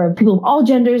power of people of all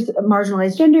genders,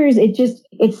 marginalized genders.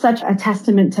 It's such a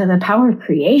testament to the power of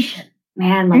creation.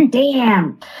 Man, like,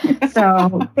 damn.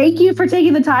 So thank you for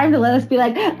taking the time to let us be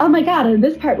like, oh my God, and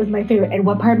this part was my favorite. And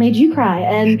what part made you cry?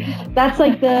 And that's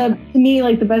like to me,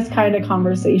 like the best kind of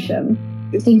conversation.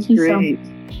 Thank you so much.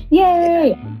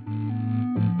 Yay.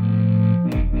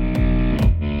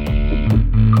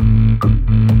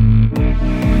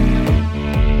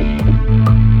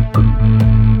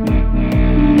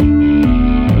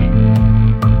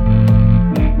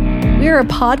 We're a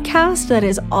podcast that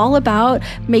is all about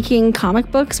making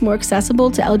comic books more accessible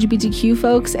to LGBTQ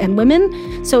folks and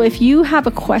women. So if you have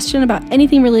a question about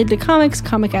anything related to comics,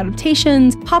 comic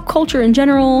adaptations, pop culture in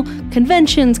general,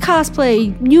 conventions,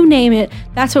 cosplay, you name it,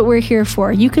 that's what we're here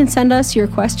for. You can send us your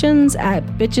questions at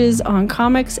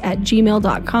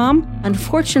bitchesoncomics@gmail.com.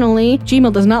 Unfortunately,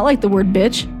 Gmail does not like the word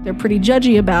bitch. They're pretty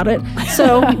judgy about it.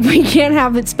 So we can't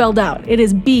have it spelled out. It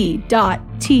is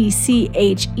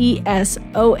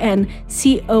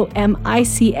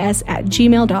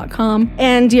b.tchesoncomics@gmail.com.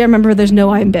 And yeah, remember, there's no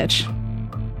I in bitch.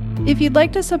 If you'd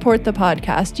like to support the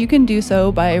podcast, you can do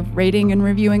so by rating and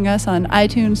reviewing us on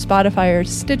iTunes, Spotify, or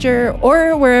Stitcher,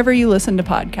 or wherever you listen to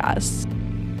podcasts.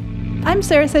 I'm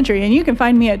Sarah Century, and you can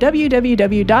find me at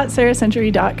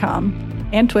www.sarahcentury.com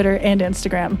and Twitter and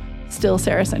Instagram. Still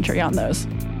Sarah Century on those.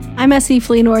 I'm S.E.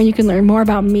 Fleenor, and you can learn more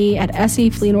about me at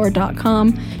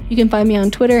sefleenor.com. You can find me on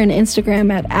Twitter and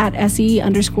Instagram at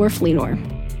 @SE_Fleenor.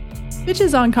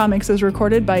 Bitches on Comics is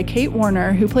recorded by Kate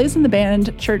Warner, who plays in the band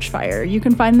Churchfire. You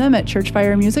can find them at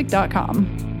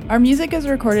churchfiremusic.com. Our music is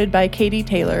recorded by Katie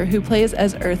Taylor, who plays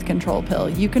as Earth Control Pill.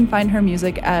 You can find her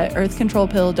music at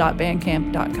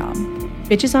earthcontrolpill.bandcamp.com.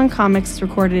 Bitches on Comics is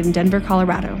recorded in Denver,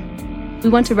 Colorado. We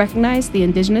want to recognize the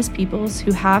indigenous peoples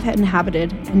who have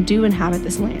inhabited and do inhabit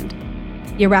this land.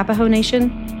 The Arapaho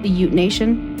Nation, the Ute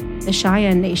Nation, the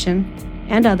Cheyenne Nation,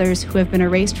 and others who have been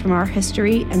erased from our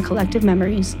history and collective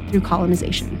memories through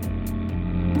colonization.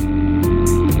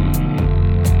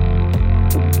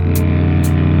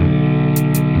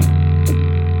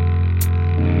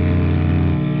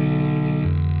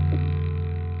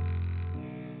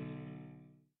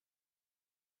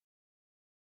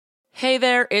 Hey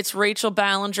there, it's Rachel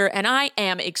Ballinger, and I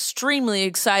am extremely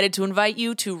excited to invite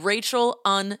you to Rachel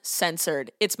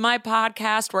Uncensored. It's my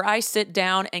podcast where I sit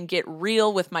down and get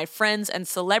real with my friends and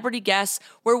celebrity guests,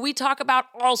 where we talk about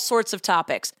all sorts of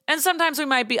topics. And sometimes we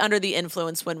might be under the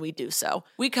influence when we do so.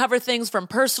 We cover things from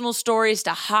personal stories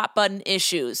to hot-button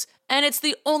issues. And it's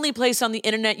the only place on the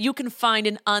internet you can find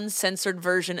an uncensored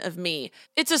version of me.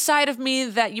 It's a side of me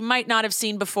that you might not have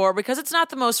seen before because it's not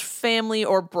the most family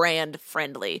or brand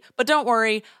friendly. But don't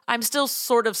worry, I'm still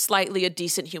sort of slightly a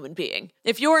decent human being.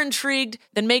 If you're intrigued,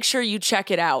 then make sure you check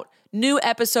it out. New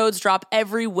episodes drop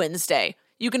every Wednesday.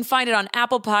 You can find it on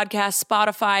Apple Podcasts,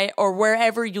 Spotify, or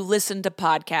wherever you listen to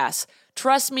podcasts.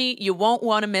 Trust me, you won't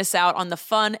want to miss out on the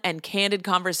fun and candid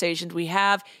conversations we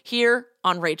have here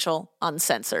on Rachel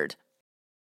Uncensored.